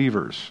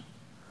non-believers.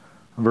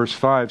 Verse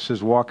 5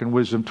 says, walk in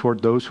wisdom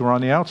toward those who are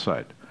on the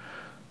outside.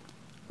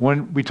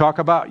 When we talk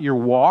about your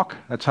walk,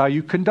 that's how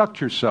you conduct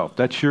yourself.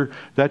 That's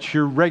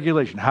your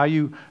regulation, how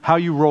you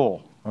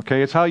roll.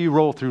 Okay, it's how you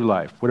roll through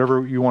life,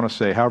 whatever you want to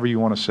say, however you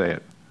want to say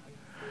it.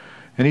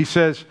 And he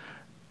says,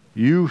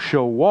 you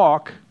shall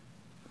walk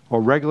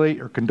or regulate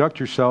or conduct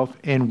yourself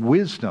in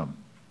wisdom.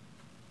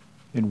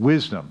 In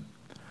wisdom.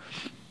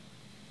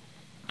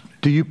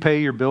 Do you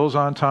pay your bills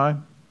on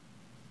time?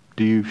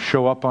 Do you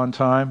show up on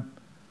time?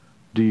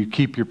 Do you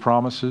keep your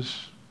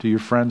promises to your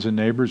friends and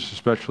neighbors,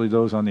 especially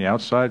those on the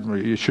outside?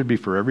 It should be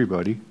for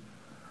everybody.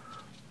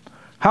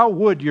 How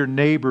would your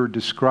neighbor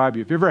describe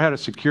you? Have you ever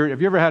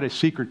had a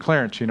secret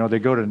clearance? They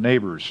go to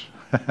neighbors.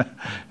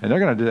 And they're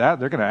going to do that.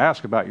 They're going to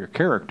ask about your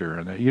character,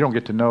 and you don't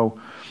get to know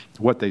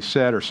what they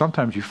said, or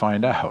sometimes you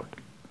find out.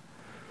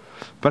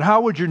 But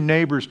how would your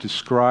neighbors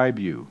describe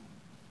you?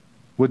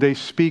 Would they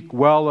speak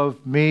well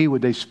of me?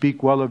 Would they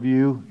speak well of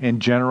you in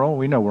general?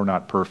 We know we're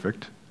not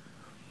perfect.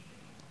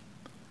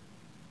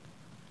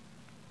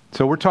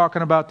 So we're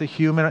talking about the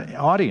human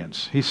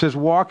audience. He says,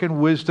 walk in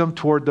wisdom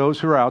toward those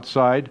who are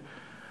outside,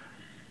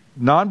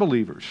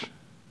 non-believers.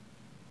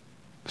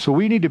 So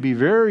we need to be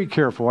very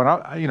careful.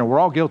 And we're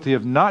all guilty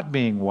of not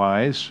being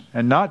wise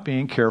and not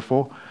being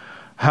careful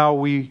how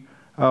we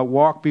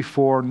walk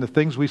before and the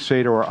things we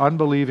say to our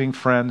unbelieving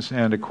friends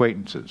and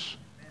acquaintances.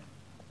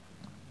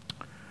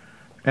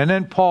 And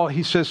then Paul,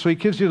 he says, so he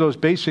gives you those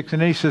basics,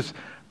 and then he says,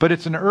 but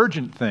it's an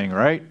urgent thing,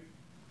 right?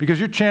 Because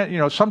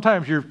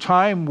sometimes your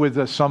time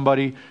with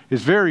somebody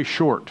is very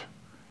short.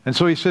 And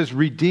so he says,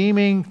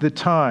 redeeming the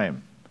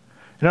time.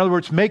 In other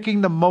words, making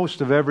the most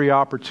of every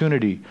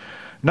opportunity.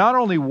 Not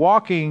only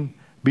walking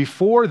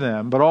before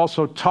them, but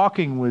also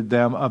talking with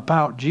them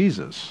about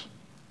Jesus.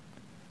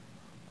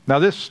 Now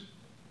this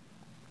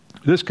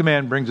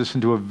command brings us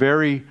into a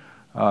very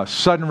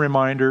sudden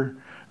reminder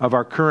of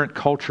our current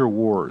culture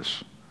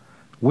wars.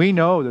 We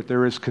know that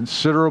there is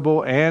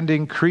considerable and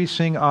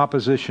increasing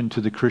opposition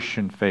to the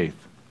Christian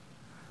faith,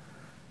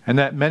 and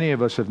that many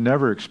of us have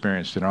never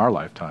experienced in our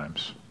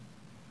lifetimes.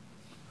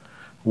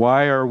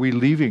 Why are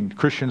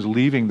Christians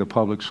leaving the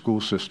public school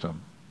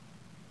system?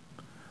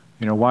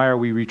 Why are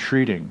we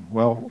retreating?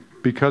 Well,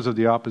 because of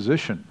the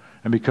opposition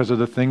and because of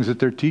the things that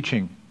they're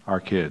teaching our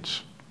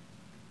kids.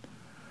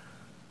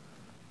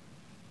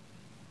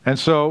 And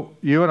so,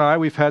 you and I,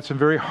 we've had some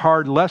very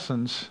hard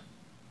lessons,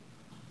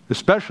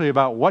 especially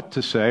about what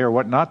to say or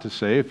what not to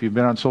say. If you've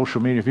been on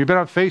social media, if you've been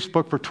on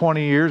Facebook for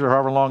 20 years or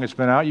however long it's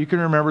been out, you can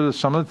remember that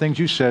some of the things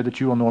you said that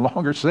you will no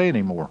longer say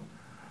anymore.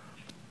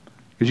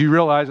 Because you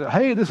realize that,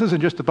 hey, this isn't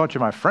just a bunch of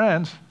my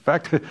friends. In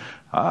fact,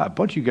 a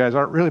bunch of you guys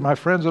aren't really my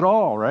friends at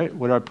all, right?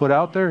 What I put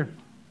out there.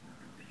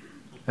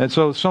 And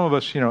so some of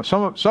us,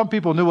 some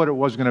people knew what it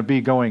was going to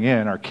be going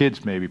in, our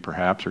kids maybe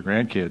perhaps, or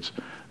grandkids.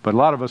 But a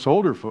lot of us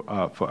older,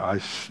 I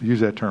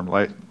use that term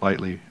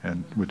lightly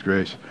and with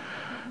grace,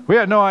 we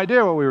had no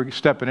idea what we were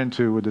stepping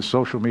into with the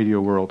social media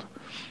world.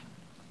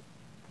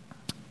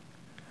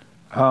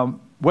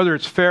 Whether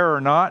it's fair or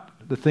not,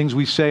 the things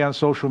we say on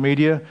social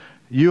media,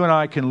 you and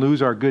I can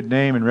lose our good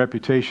name and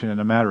reputation in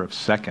a matter of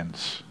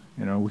seconds.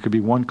 We could be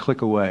one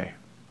click away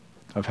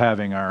of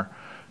having our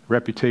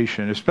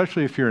reputation,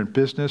 especially if you're in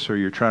business or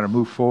you're trying to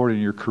move forward in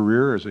your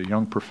career as a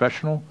young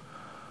professional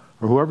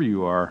or whoever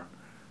you are.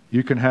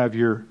 You can have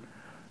your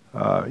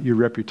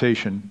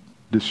reputation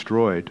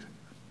destroyed.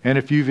 And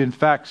if you've in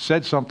fact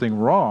said something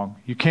wrong,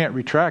 you can't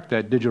retract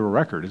that digital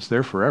record. It's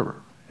there forever.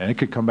 And it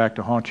could come back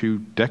to haunt you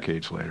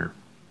decades later.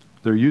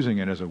 They're using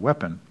it as a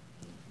weapon.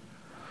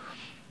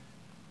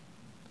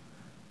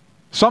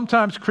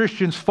 Sometimes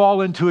Christians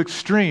fall into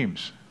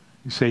extremes.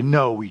 You say,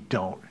 no, we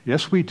don't.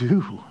 Yes, we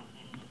do.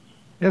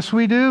 Yes,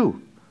 we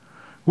do.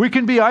 We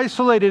can be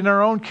isolated in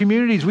our own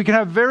communities. We can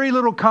have very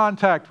little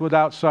contact with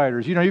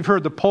outsiders. You've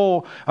heard the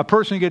poll, a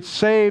person gets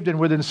saved and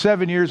within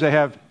 7 years they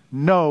have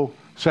no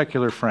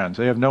secular friends.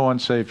 They have no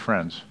unsaved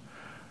friends.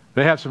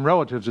 They have some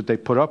relatives that they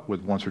put up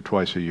with once or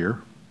twice a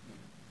year.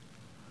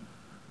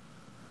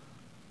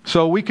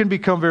 So we can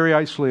become very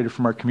isolated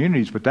from our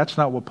communities, but that's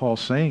not what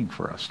Paul's saying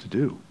for us to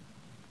do.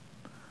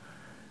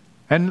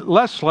 And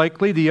less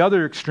likely, the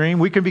other extreme,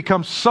 we can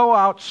become so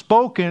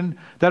outspoken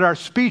that our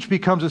speech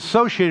becomes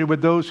associated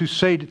with those who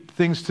say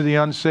things to the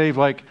unsaved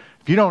like,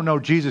 if you don't know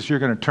Jesus, you're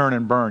going to turn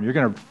and burn. You're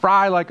going to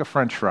fry like a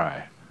French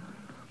fry.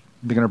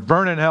 You're going to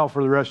burn in hell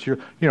for the rest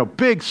of your,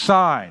 big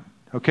sign,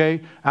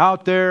 okay?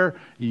 Out there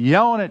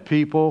yelling at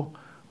people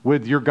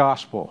with your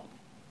gospel.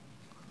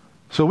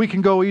 So we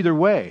can go either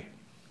way.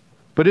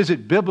 But is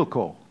it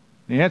biblical?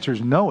 The answer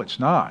is no,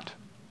 it's not.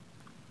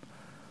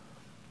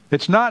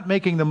 It's not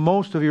making the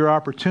most of your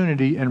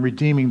opportunity and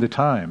redeeming the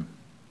time.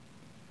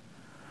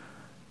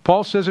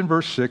 Paul says in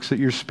verse 6 that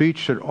your speech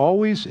should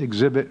always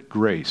exhibit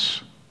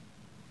grace.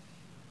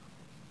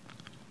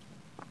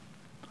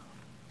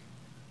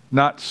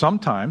 Not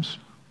sometimes,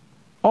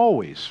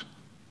 always.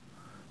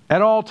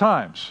 At all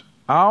times.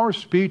 Our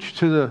speech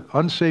to the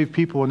unsaved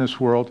people in this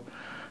world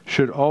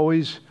should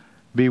always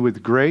be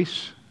with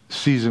grace,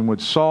 seasoned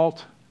with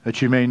salt,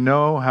 that you may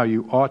know how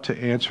you ought to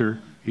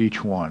answer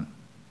each one.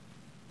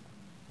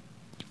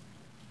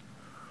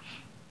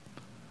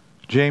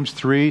 James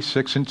 3,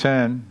 6 and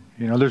 10,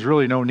 there's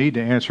really no need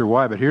to answer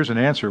why, but here's an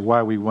answer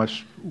why we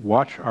must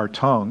watch our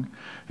tongue.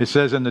 It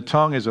says, and the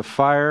tongue is a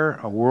fire,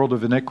 a world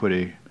of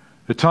iniquity.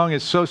 The tongue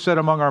is so set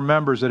among our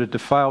members that it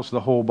defiles the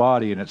whole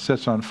body, and it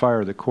sets on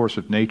fire the course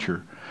of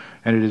nature,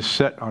 and it is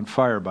set on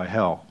fire by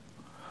hell.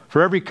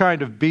 For every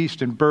kind of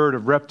beast and bird,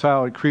 of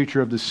reptile and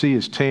creature of the sea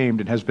is tamed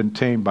and has been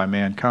tamed by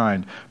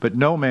mankind, but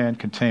no man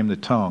can tame the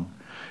tongue.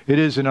 It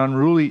is an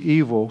unruly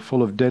evil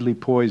full of deadly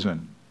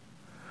poison.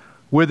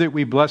 With it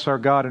we bless our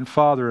God and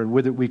Father, and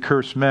with it we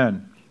curse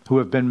men who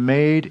have been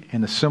made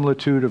in the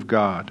similitude of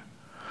God.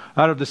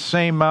 Out of the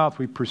same mouth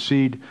we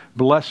proceed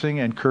blessing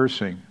and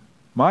cursing.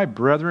 My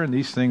brethren,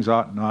 these things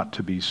ought not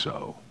to be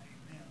so.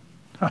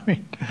 I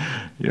mean,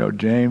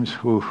 James,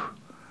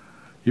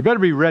 you better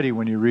be ready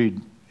when you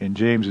read in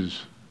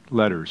James's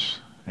letters,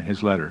 in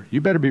his letter. You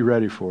better be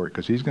ready for it,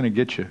 because he's going to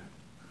get you.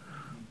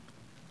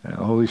 And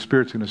the Holy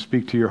Spirit's going to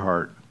speak to your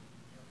heart.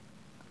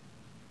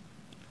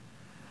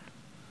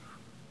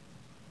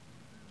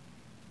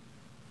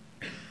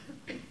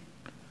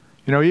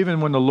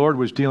 Even when the Lord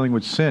was dealing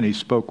with sin, he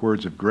spoke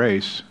words of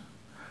grace.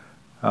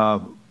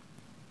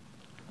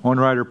 One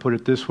writer put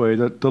it this way,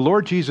 that the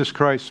Lord Jesus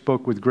Christ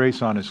spoke with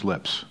grace on his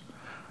lips.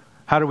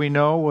 How do we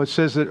know? Well, it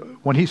says that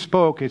when he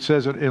spoke, it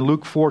says in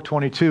Luke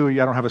 4:22,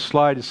 I don't have a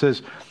slide, it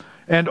says,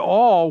 and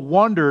all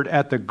wondered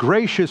at the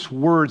gracious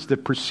words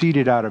that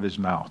proceeded out of his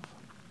mouth.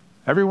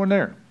 Everyone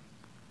there.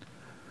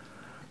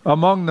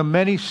 Among the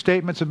many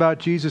statements about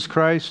Jesus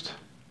Christ,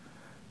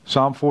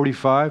 Psalm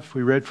 45,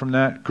 we read from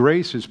that,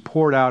 grace is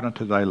poured out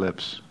unto thy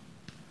lips.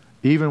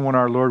 Even when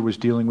our Lord was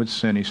dealing with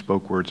sin, he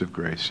spoke words of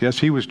grace. Yes,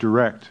 he was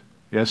direct.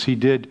 Yes, he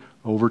did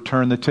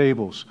overturn the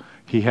tables.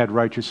 He had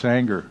righteous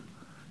anger.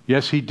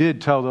 Yes, he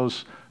did tell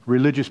those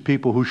religious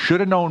people who should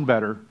have known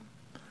better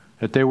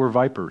that they were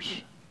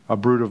vipers, a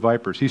brood of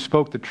vipers. He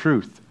spoke the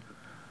truth.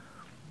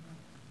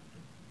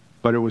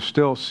 But it was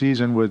still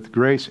seasoned with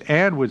grace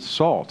and with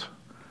salt.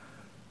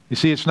 You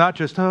see, it's not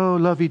just,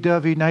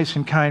 lovey-dovey, nice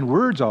and kind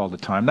words all the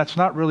time. That's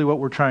not really what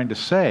we're trying to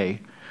say.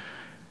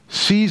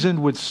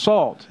 Seasoned with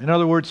salt. In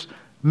other words,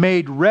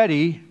 made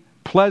ready,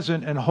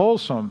 pleasant, and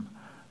wholesome.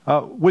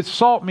 With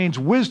salt means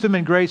wisdom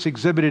and grace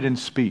exhibited in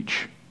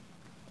speech.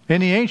 In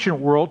the ancient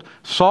world,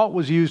 salt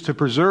was used to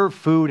preserve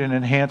food and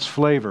enhance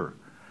flavor.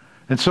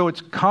 And so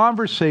it's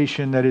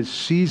conversation that is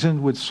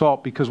seasoned with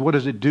salt, because what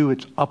does it do?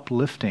 It's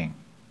uplifting.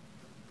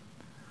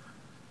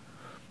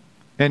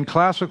 And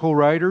classical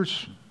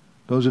writers,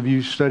 those of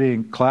you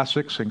studying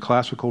classics and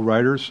classical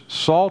writers,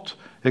 salt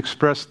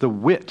expressed the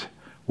wit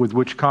with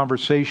which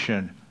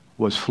conversation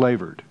was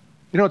flavored.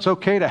 It's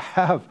okay to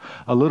have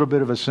a little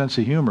bit of a sense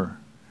of humor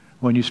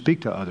when you speak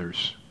to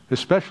others,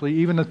 especially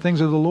even the things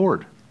of the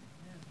Lord.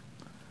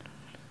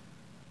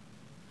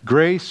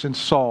 Grace and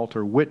salt,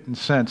 or wit and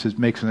sense,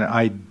 makes an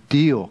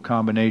ideal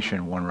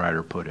combination, one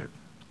writer put it.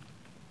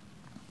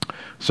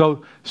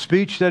 So,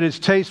 speech that is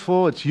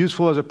tasteful, it's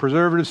useful as a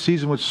preservative,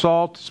 seasoned with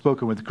salt,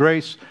 spoken with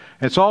grace.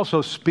 It's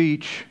also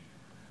speech,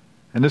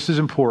 and this is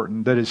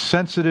important, that is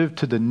sensitive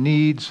to the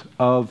needs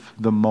of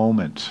the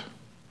moment.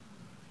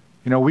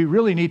 We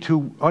really need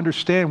to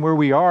understand where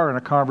we are in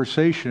a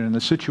conversation and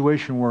the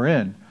situation we're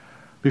in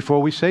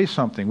before we say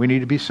something. We need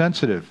to be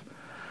sensitive.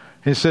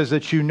 It says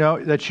that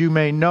you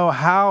may know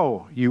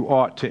how you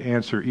ought to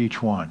answer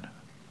each one,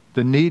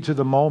 the needs of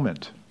the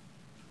moment.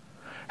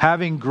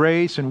 Having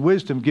grace and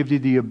wisdom gives you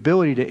the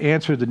ability to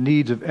answer the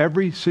needs of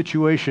every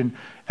situation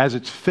as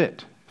it's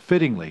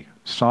fittingly.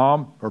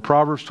 Psalm or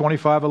Proverbs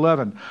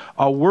 25:11.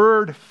 A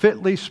word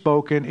fitly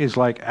spoken is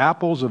like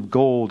apples of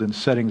gold in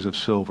settings of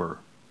silver.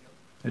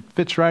 It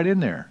fits right in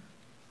there.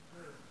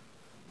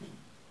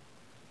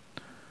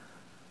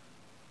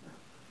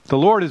 The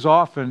Lord is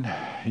often,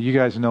 you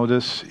guys know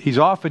this, He's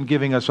often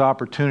giving us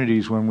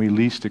opportunities when we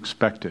least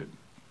expect it.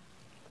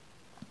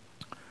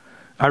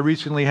 I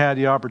recently had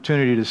the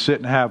opportunity to sit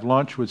and have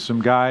lunch with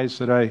some guys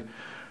that I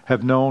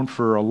have known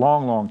for a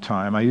long, long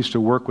time. I used to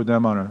work with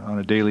them on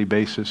a daily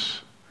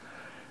basis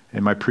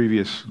in my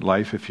previous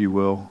life, if you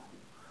will.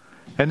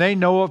 And they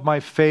know of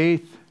my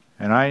faith,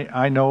 and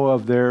I know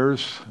of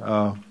theirs.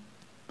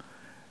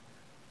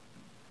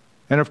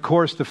 And of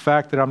course, the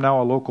fact that I'm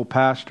now a local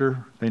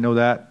pastor, they know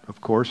that, of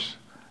course.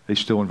 They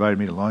still invited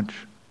me to lunch.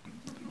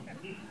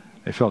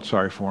 They felt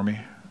sorry for me.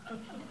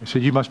 They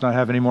said, you must not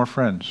have any more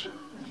friends.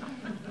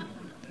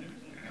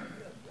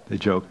 They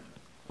joke.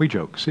 We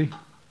joke, see?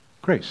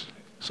 Grace.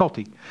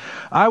 Salty.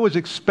 I was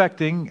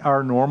expecting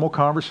our normal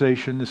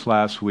conversation this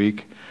last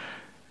week.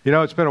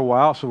 It's been a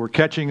while, so we're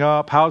catching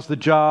up. How's the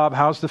job?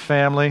 How's the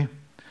family?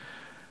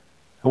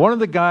 And one of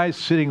the guys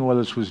sitting with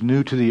us was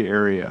new to the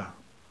area.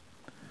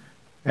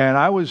 And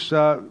I was,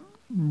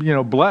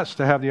 blessed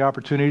to have the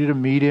opportunity to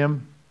meet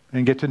him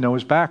and get to know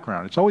his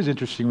background. It's always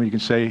interesting when you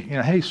can say,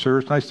 hey, sir,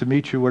 it's nice to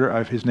meet you.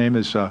 His name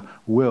is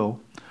Will.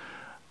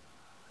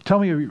 Tell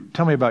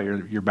me about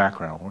your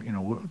background.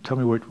 Tell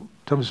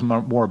me some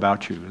more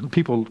about you. And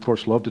people, of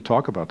course, love to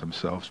talk about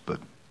themselves, but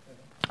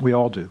we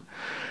all do.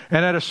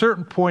 And at a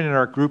certain point in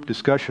our group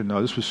discussion, though,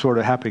 this was sort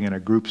of happening in a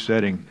group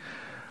setting,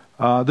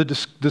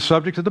 the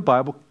subject of the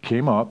Bible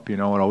came up. It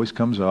always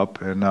comes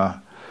up, and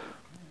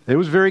it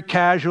was very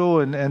casual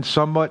and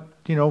somewhat,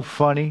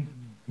 funny.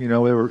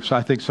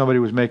 I think somebody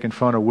was making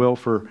fun of Will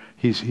for,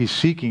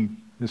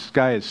 this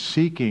guy is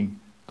seeking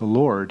the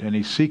Lord, and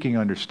he's seeking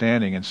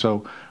understanding. And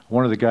so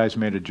one of the guys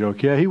made a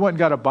joke, he went and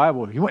got a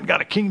Bible. He went and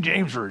got a King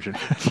James Version.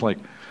 It's like,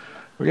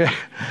 okay,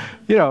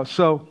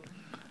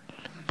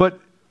 but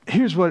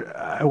here's what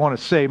I want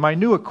to say. My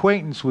new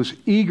acquaintance was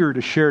eager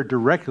to share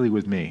directly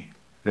with me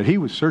that he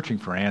was searching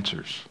for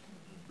answers.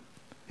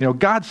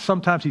 God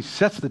sometimes he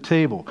sets the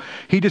table.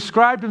 He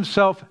described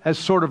himself as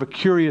sort of a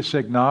curious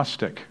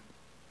agnostic,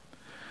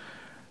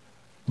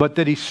 but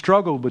that he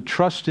struggled with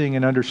trusting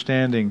and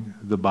understanding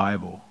the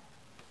Bible.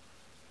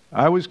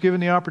 I was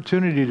given the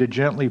opportunity to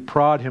gently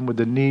prod him with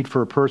the need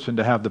for a person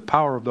to have the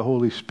power of the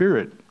Holy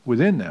Spirit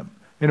within them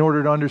in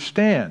order to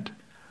understand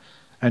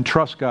and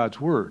trust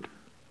God's Word.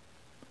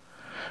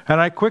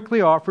 And I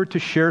quickly offered to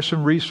share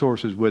some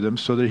resources with him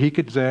so that he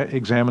could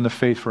examine the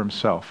faith for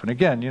himself. And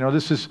again,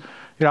 this is,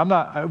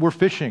 we're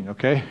fishing,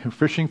 okay? We're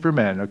fishing for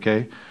men,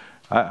 okay?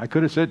 I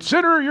could have said,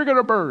 sinner, you're going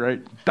to burn,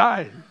 right?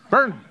 Die,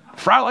 burn,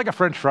 fry like a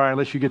French fry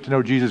unless you get to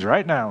know Jesus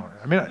right now.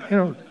 I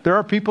mean, there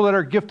are people that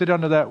are gifted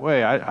unto that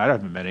way. I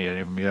haven't met any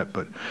of them yet,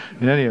 but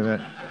in any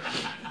event.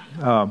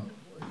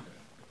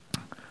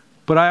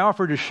 But I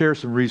offered to share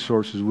some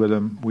resources with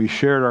him. We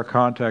shared our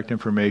contact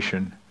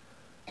information.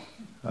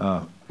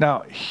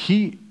 Now,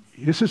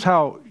 this is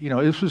how,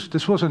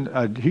 this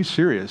wasn't, he's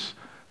serious.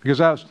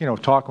 Because I was,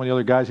 talking with the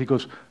other guys. He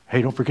goes,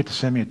 hey, don't forget to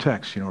send me a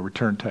text,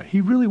 return text.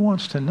 He really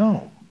wants to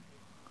know.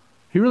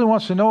 He really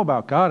wants to know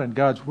about God and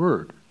God's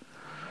Word.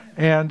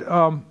 And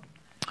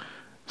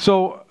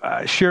so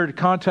I shared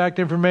contact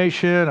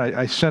information.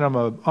 I sent him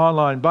an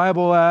online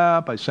Bible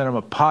app. I sent him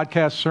a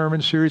podcast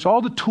sermon series.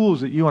 All the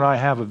tools that you and I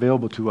have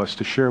available to us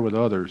to share with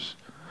others.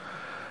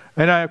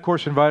 And I, of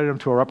course, invited him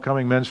to our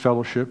upcoming men's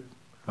fellowship.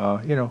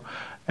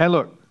 And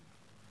look,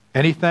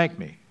 and he thanked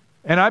me.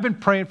 And I've been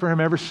praying for him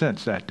ever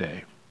since that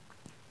day.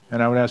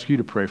 And I would ask you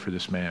to pray for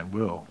this man,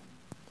 Will.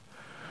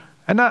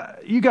 And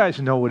you guys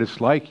know what it's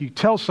like. You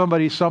tell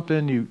somebody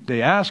something,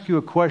 they ask you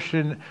a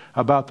question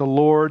about the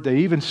Lord. They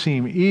even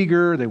seem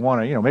eager. They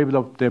want to, maybe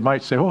they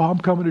might say, I'm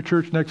coming to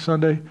church next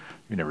Sunday.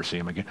 You never see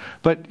them again.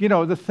 But,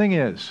 the thing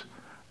is,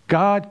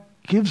 God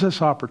gives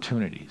us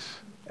opportunities.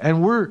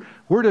 And we're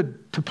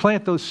to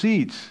plant those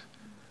seeds.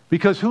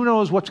 Because who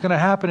knows what's going to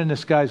happen in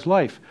this guy's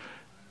life.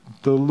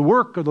 The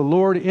work of the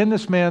Lord in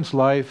this man's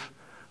life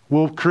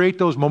will create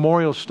those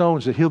memorial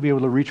stones that he'll be able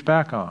to reach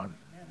back on.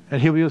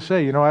 And he'll be able to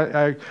say,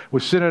 I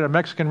was sitting at a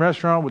Mexican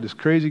restaurant with this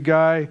crazy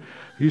guy.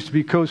 He used to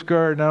be Coast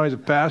Guard, now he's a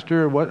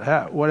pastor. What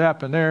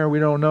happened there? We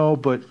don't know.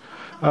 But,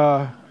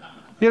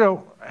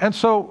 and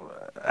so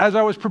as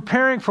I was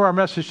preparing for our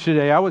message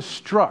today, I was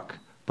struck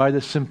by the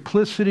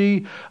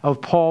simplicity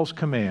of Paul's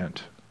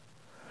command.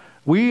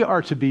 We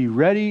are to be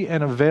ready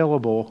and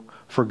available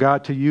for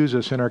God to use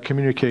us in our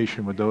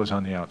communication with those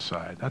on the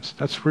outside.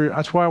 That's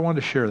why I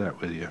wanted to share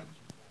that with you.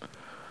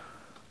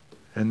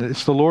 And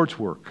it's the Lord's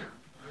work.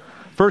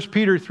 1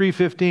 Peter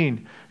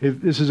 3:15.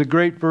 This is a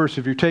great verse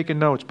if you're taking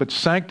notes. But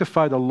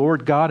sanctify the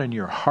Lord God in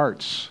your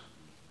hearts,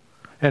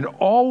 and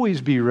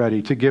always be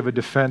ready to give a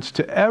defense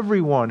to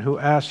everyone who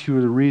asks you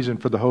the reason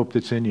for the hope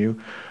that's in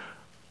you,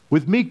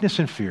 with meekness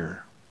and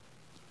fear.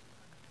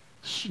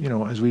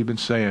 As we've been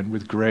saying,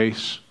 with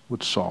grace,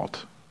 with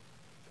salt.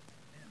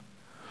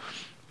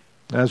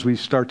 As we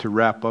start to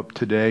wrap up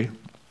today,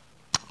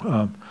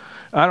 I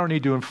don't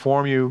need to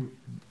inform you,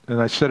 and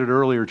I said it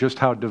earlier, just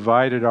how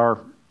divided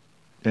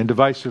and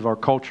divisive our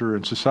culture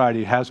and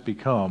society has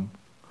become.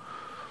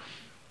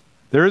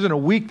 There isn't a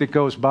week that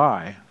goes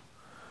by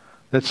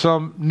that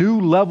some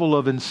new level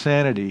of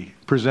insanity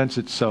presents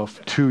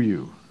itself to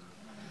you.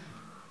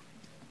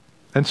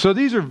 And so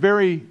these are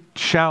very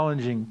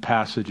challenging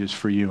passages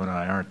for you and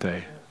I, aren't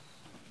they?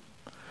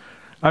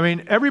 I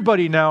mean,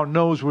 everybody now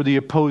knows where the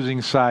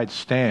opposing side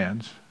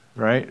stands,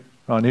 right?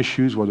 On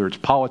issues, whether it's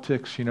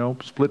politics,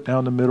 split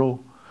down the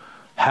middle,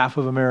 half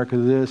of America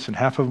this and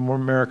half of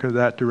America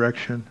that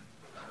direction.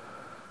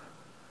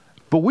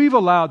 But we've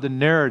allowed the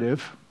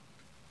narrative,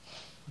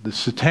 the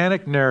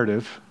satanic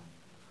narrative,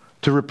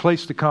 to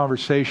replace the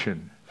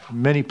conversation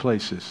in many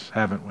places,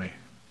 haven't we?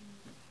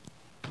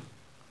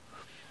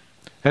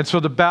 And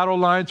so the battle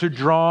lines are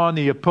drawn,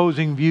 the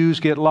opposing views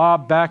get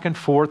lobbed back and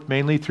forth,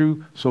 mainly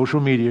through social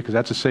media, because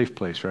that's a safe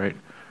place, right?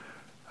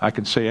 I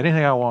can say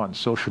anything I want on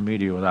social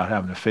media without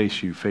having to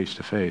face you face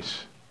to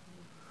face.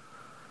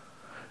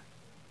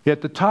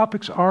 Yet the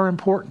topics are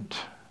important.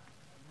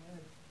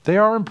 They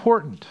are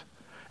important.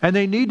 And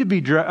they need to be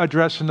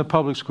addressed in the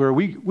public square.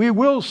 We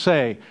will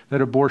say that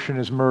abortion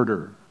is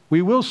murder.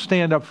 We will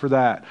stand up for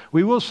that.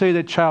 We will say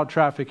that child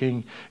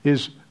trafficking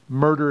is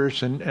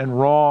murderous and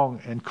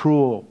wrong and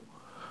cruel.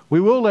 We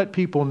will let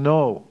people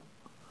know,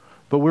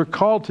 but we're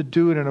called to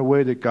do it in a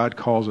way that God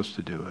calls us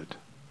to do it,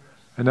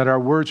 and that our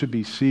words would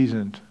be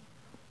seasoned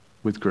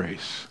with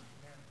grace.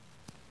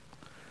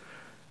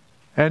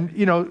 And,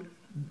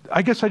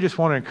 I guess I just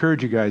want to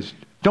encourage you guys,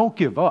 don't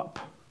give up,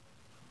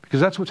 because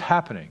that's what's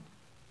happening,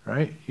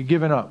 right? You're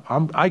giving up.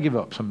 I give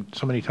up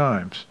so many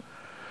times.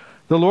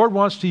 The Lord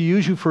wants to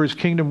use you for His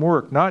kingdom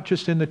work, not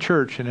just in the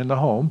church and in the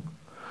home,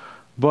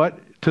 but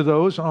to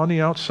those on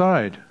the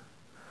outside.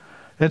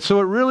 And so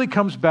it really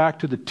comes back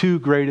to the two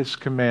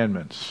greatest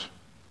commandments.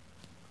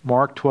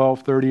 Mark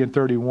 12:30 and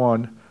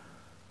 31.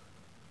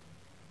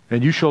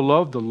 And you shall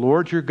love the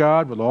Lord your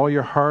God with all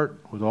your heart,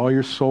 with all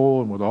your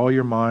soul, and with all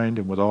your mind,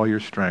 and with all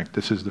your strength.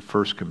 This is the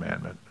first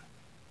commandment.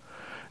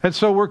 And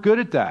so we're good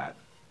at that.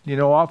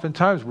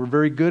 Oftentimes we're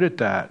very good at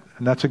that.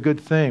 And that's a good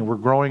thing. We're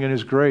growing in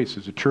His grace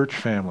as a church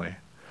family.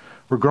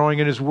 We're growing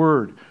in His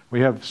Word.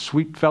 We have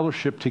sweet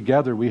fellowship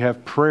together. We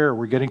have prayer.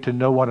 We're getting to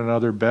know one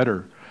another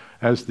better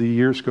as the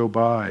years go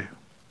by.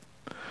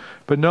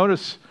 But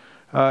notice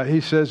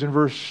he says in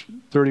verse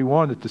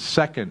 31 that the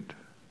second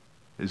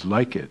is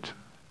like it.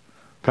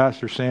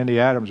 Pastor Sandy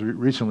Adams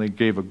recently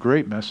gave a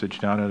great message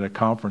down at a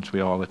conference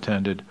we all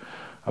attended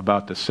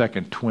about the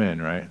second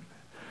twin, right?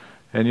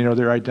 And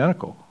they're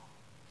identical.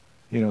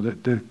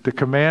 The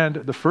command,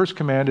 the first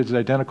command is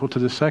identical to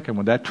the second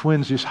one. That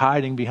twin's just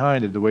hiding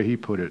behind it, the way he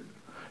put it.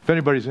 If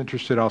anybody's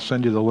interested, I'll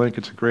send you the link.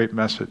 It's a great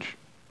message.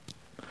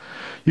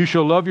 You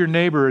shall love your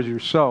neighbor as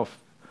yourself.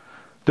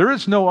 There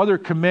is no other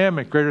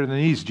commandment greater than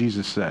these,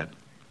 Jesus said.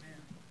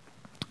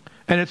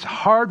 And it's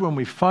hard when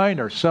we find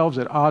ourselves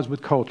at odds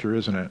with culture,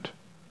 isn't it?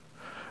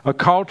 A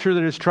culture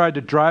that has tried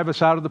to drive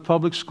us out of the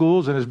public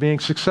schools and is being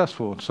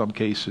successful in some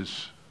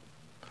cases.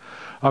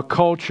 A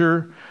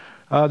culture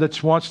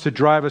that wants to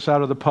drive us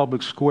out of the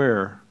public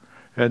square.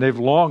 And they've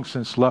long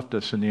since left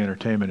us in the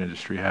entertainment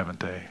industry, haven't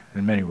they?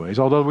 In many ways.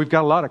 Although we've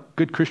got a lot of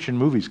good Christian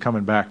movies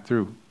coming back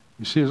through.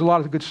 You see, there's a lot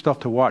of good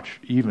stuff to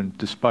watch, even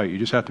despite. You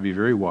just have to be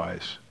very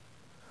wise.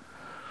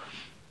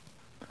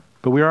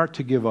 But we aren't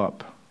to give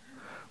up.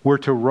 We're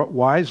to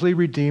wisely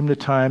redeem the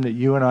time that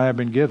you and I have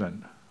been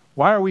given.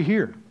 Why are we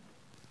here?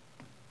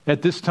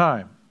 At this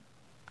time,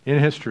 in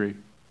history,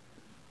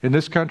 in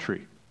this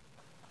country.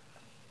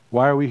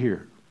 Why are we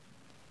here?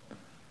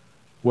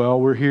 Well,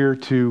 we're here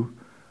to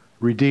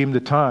redeem the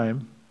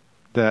time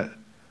that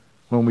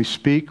when we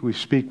speak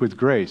with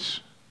grace.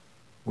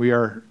 We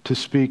are to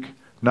speak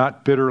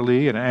not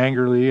bitterly and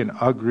angrily and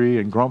ugly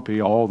and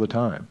grumpy all the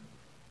time.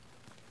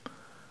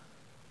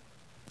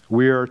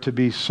 We are to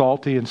be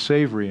salty and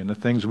savory in the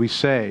things we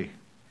say,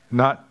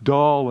 not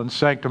dull and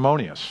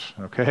sanctimonious,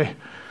 okay?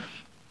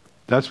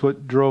 That's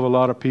what drove a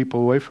lot of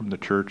people away from the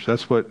church.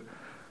 That's what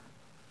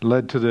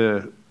led to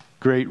the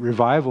great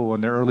revival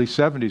in the early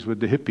 70s with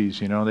the hippies.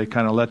 They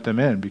kind of let them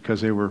in because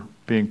they were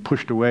being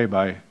pushed away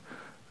by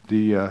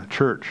the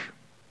church.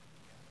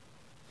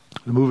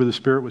 The move of the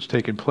Spirit was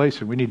taking place,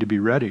 and we need to be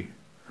ready.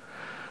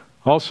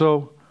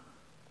 Also,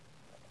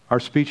 our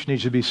speech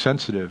needs to be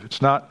sensitive.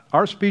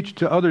 Our speech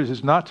to others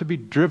is not to be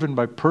driven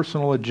by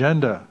personal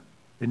agenda.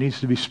 It needs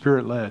to be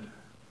Spirit-led.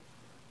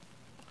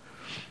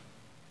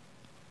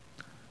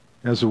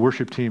 As the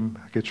worship team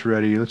gets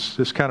ready, let's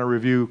just kind of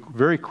review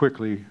very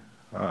quickly.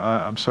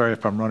 I'm sorry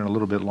if I'm running a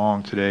little bit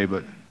long today,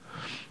 but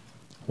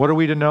what are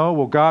we to know?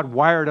 Well, God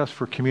wired us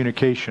for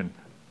communication.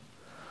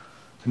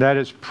 And that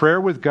is prayer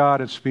with God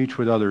and speech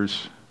with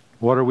others.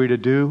 What are we to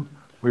do?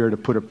 We are to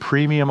put a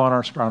premium on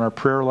our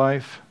prayer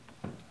life.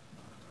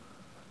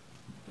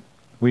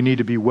 We need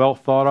to be well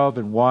thought of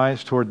and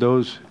wise toward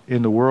those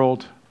in the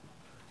world.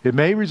 It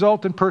may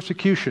result in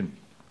persecution.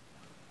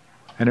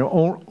 And it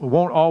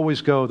won't always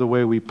go the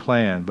way we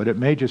plan, but it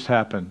may just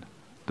happen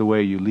the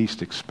way you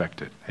least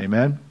expect it.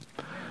 Amen?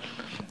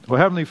 Well,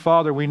 Heavenly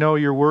Father, we know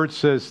your word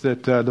says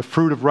that the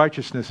fruit of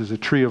righteousness is a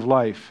tree of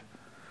life,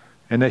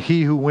 and that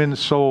he who wins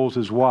souls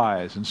is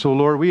wise. And so,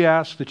 Lord, we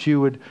ask that you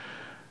would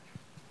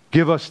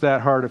give us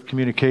that heart of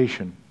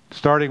communication,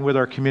 starting with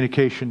our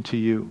communication to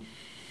you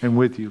and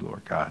with you,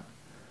 Lord God.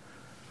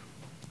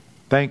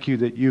 Thank you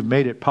that you've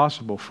made it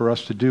possible for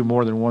us to do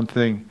more than one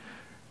thing.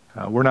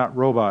 We're not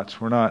robots.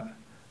 We're not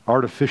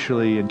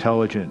artificially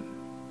intelligent.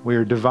 We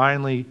are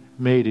divinely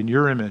made in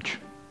your image.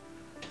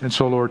 And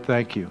so, Lord,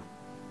 thank you.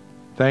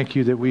 Thank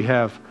you that we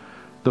have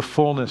the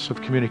fullness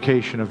of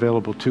communication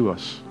available to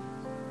us.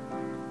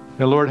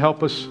 And Lord,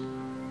 help us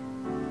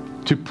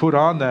to put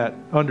on that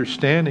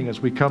understanding as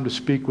we come to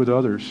speak with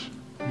others.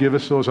 Give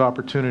us those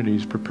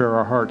opportunities. Prepare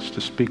our hearts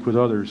to speak with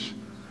others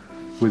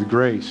with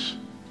grace,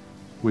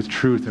 with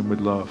truth, and with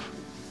love.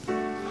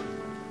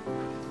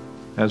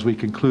 As we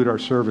conclude our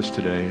service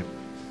today,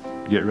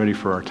 get ready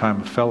for our time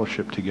of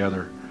fellowship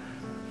together,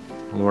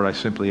 Lord, I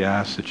simply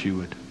ask that you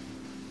would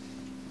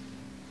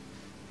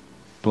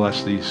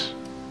bless these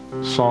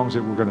songs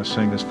that we're going to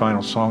sing, this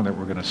final song that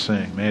we're going to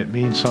sing. May it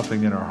mean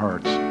something in our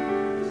hearts.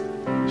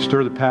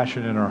 Stir the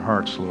passion in our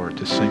hearts, Lord,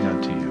 to sing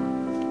unto you.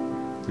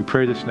 We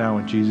pray this now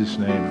in Jesus'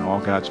 name, and all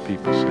God's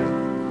people say,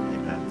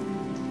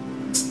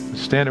 amen.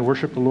 Let's stand and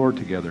worship the Lord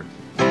together.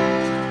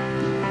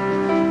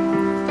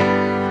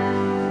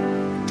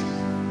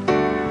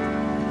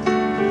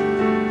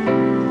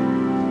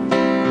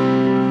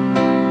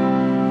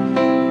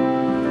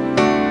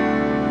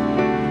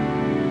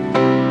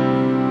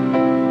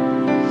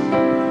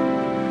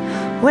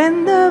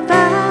 When the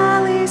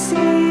valley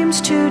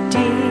seems too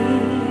deep,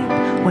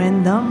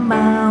 when the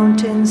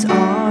mountains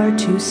are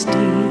too steep,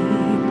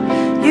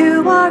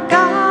 you are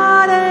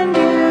God and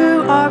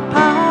you are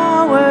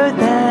power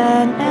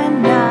then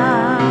and now.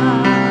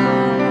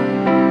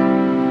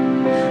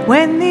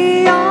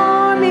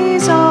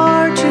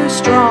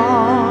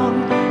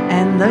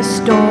 the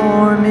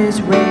storm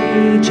is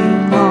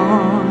raging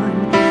on.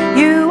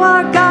 You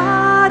are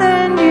God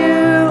and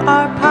you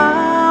are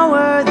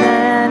power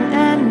then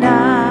and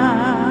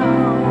now.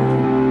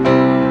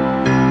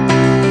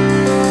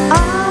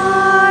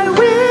 I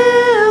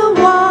will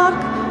walk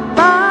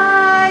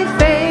by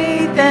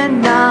faith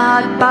and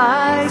not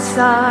by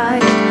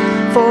sight,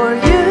 for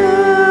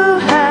you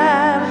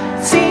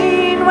have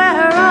seen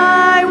where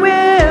I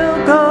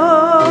will go.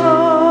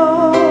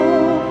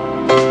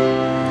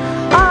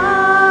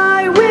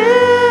 I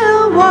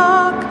will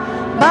walk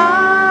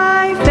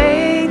by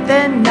faith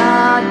and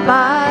not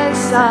by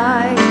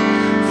sight,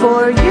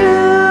 for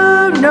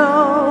you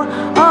know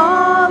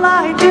all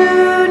I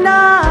do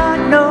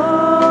not know.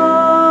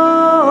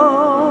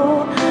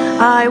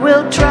 I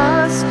will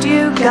trust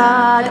you,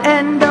 God,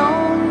 and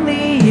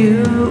only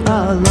you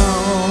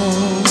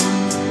alone.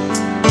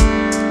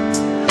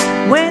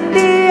 When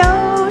the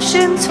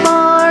ocean's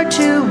far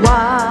too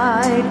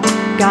wide,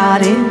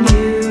 God, in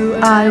you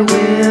I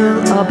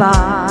will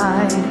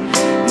abide.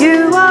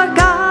 You are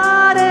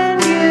God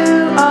and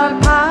you are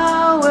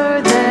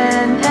power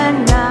then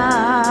and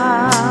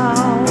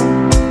now.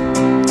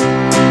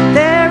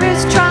 There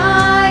is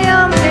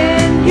triumph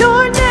in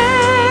your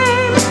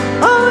name,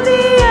 oh,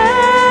 the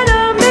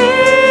enemy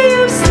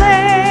you've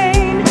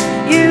slain.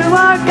 You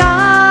are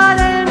God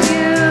and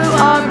you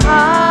are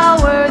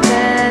power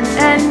then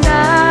and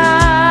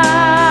now.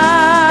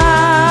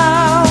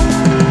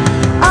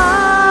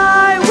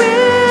 I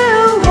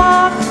will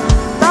walk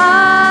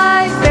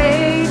by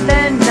faith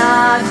and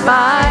not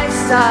by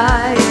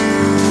sight,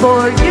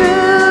 for you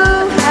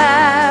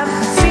have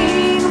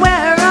seen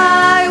where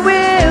I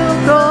will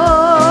go.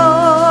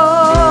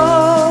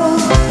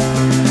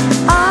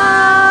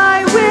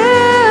 I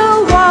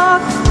will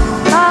walk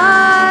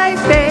by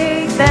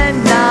faith and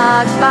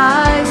not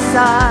by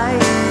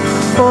sight,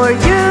 for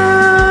you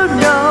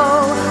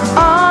know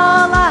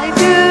all I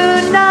do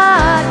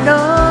not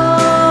know.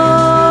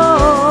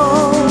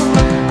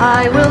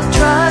 I will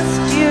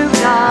trust you,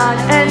 God,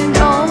 and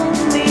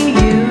only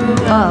you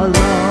alone.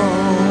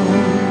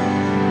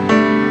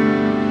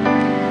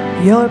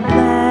 Your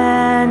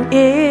plan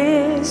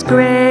is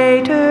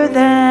greater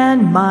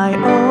than my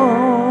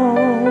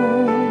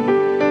own.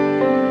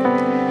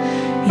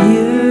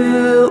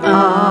 You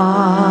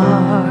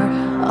are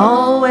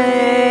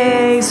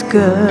always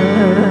good.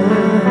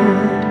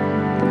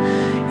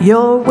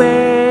 Your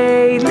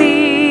way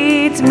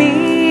leads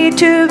me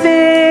to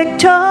victory.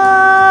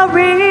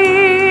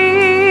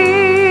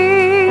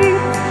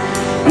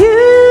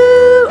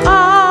 You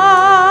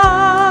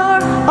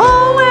are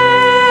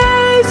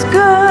always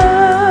good.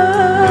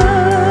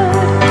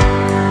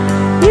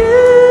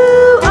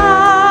 You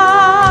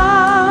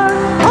are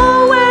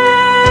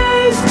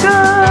always good.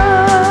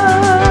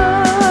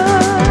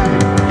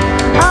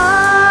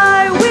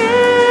 I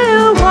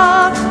will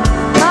walk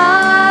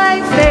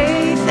by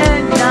faith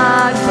and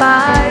not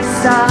by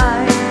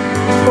sight,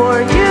 for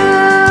you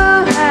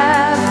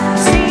have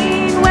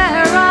seen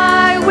where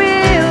I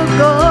will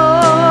go.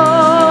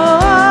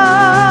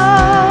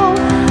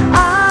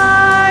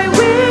 I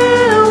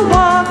will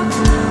walk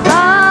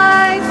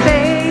by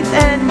faith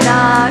and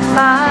not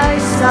by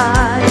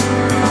sight,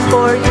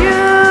 for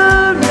you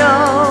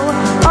know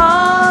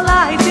all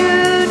I do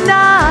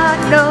not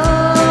know.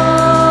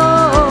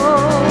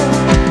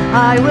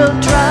 I will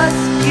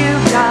trust you,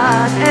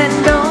 God,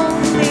 and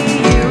only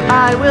you.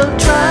 I will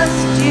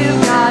trust you,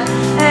 God,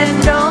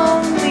 and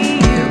only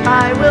you.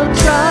 I will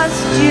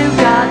trust you,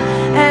 God,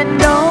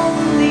 and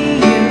only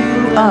you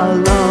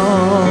alone.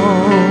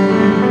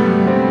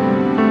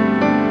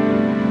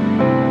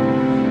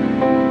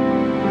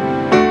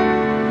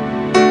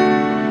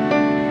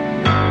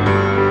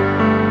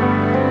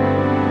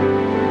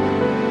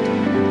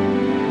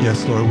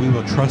 Yes, Lord, we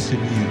will trust in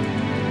you.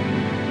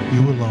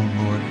 You alone,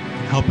 Lord.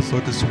 Help us,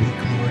 Lord, this week,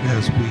 Lord,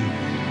 as we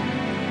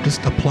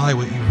just apply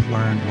what you've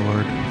learned,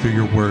 Lord, through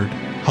your word.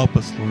 Help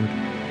us, Lord,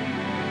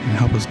 and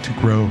help us to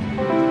grow.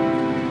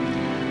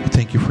 We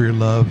thank you for your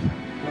love.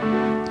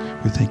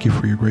 We thank you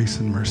for your grace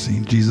and mercy.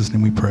 In Jesus'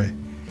 name we pray.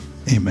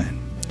 Amen.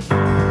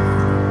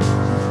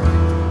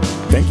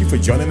 Thank you for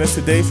joining us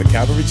today for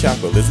Calvary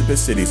Chapel Elizabeth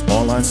City's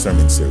online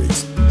sermon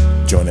series.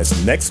 Join us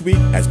next week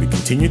as we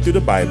continue through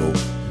the Bible,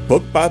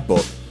 book by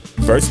book,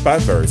 verse by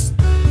verse,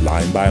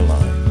 line by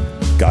line.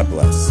 God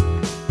bless.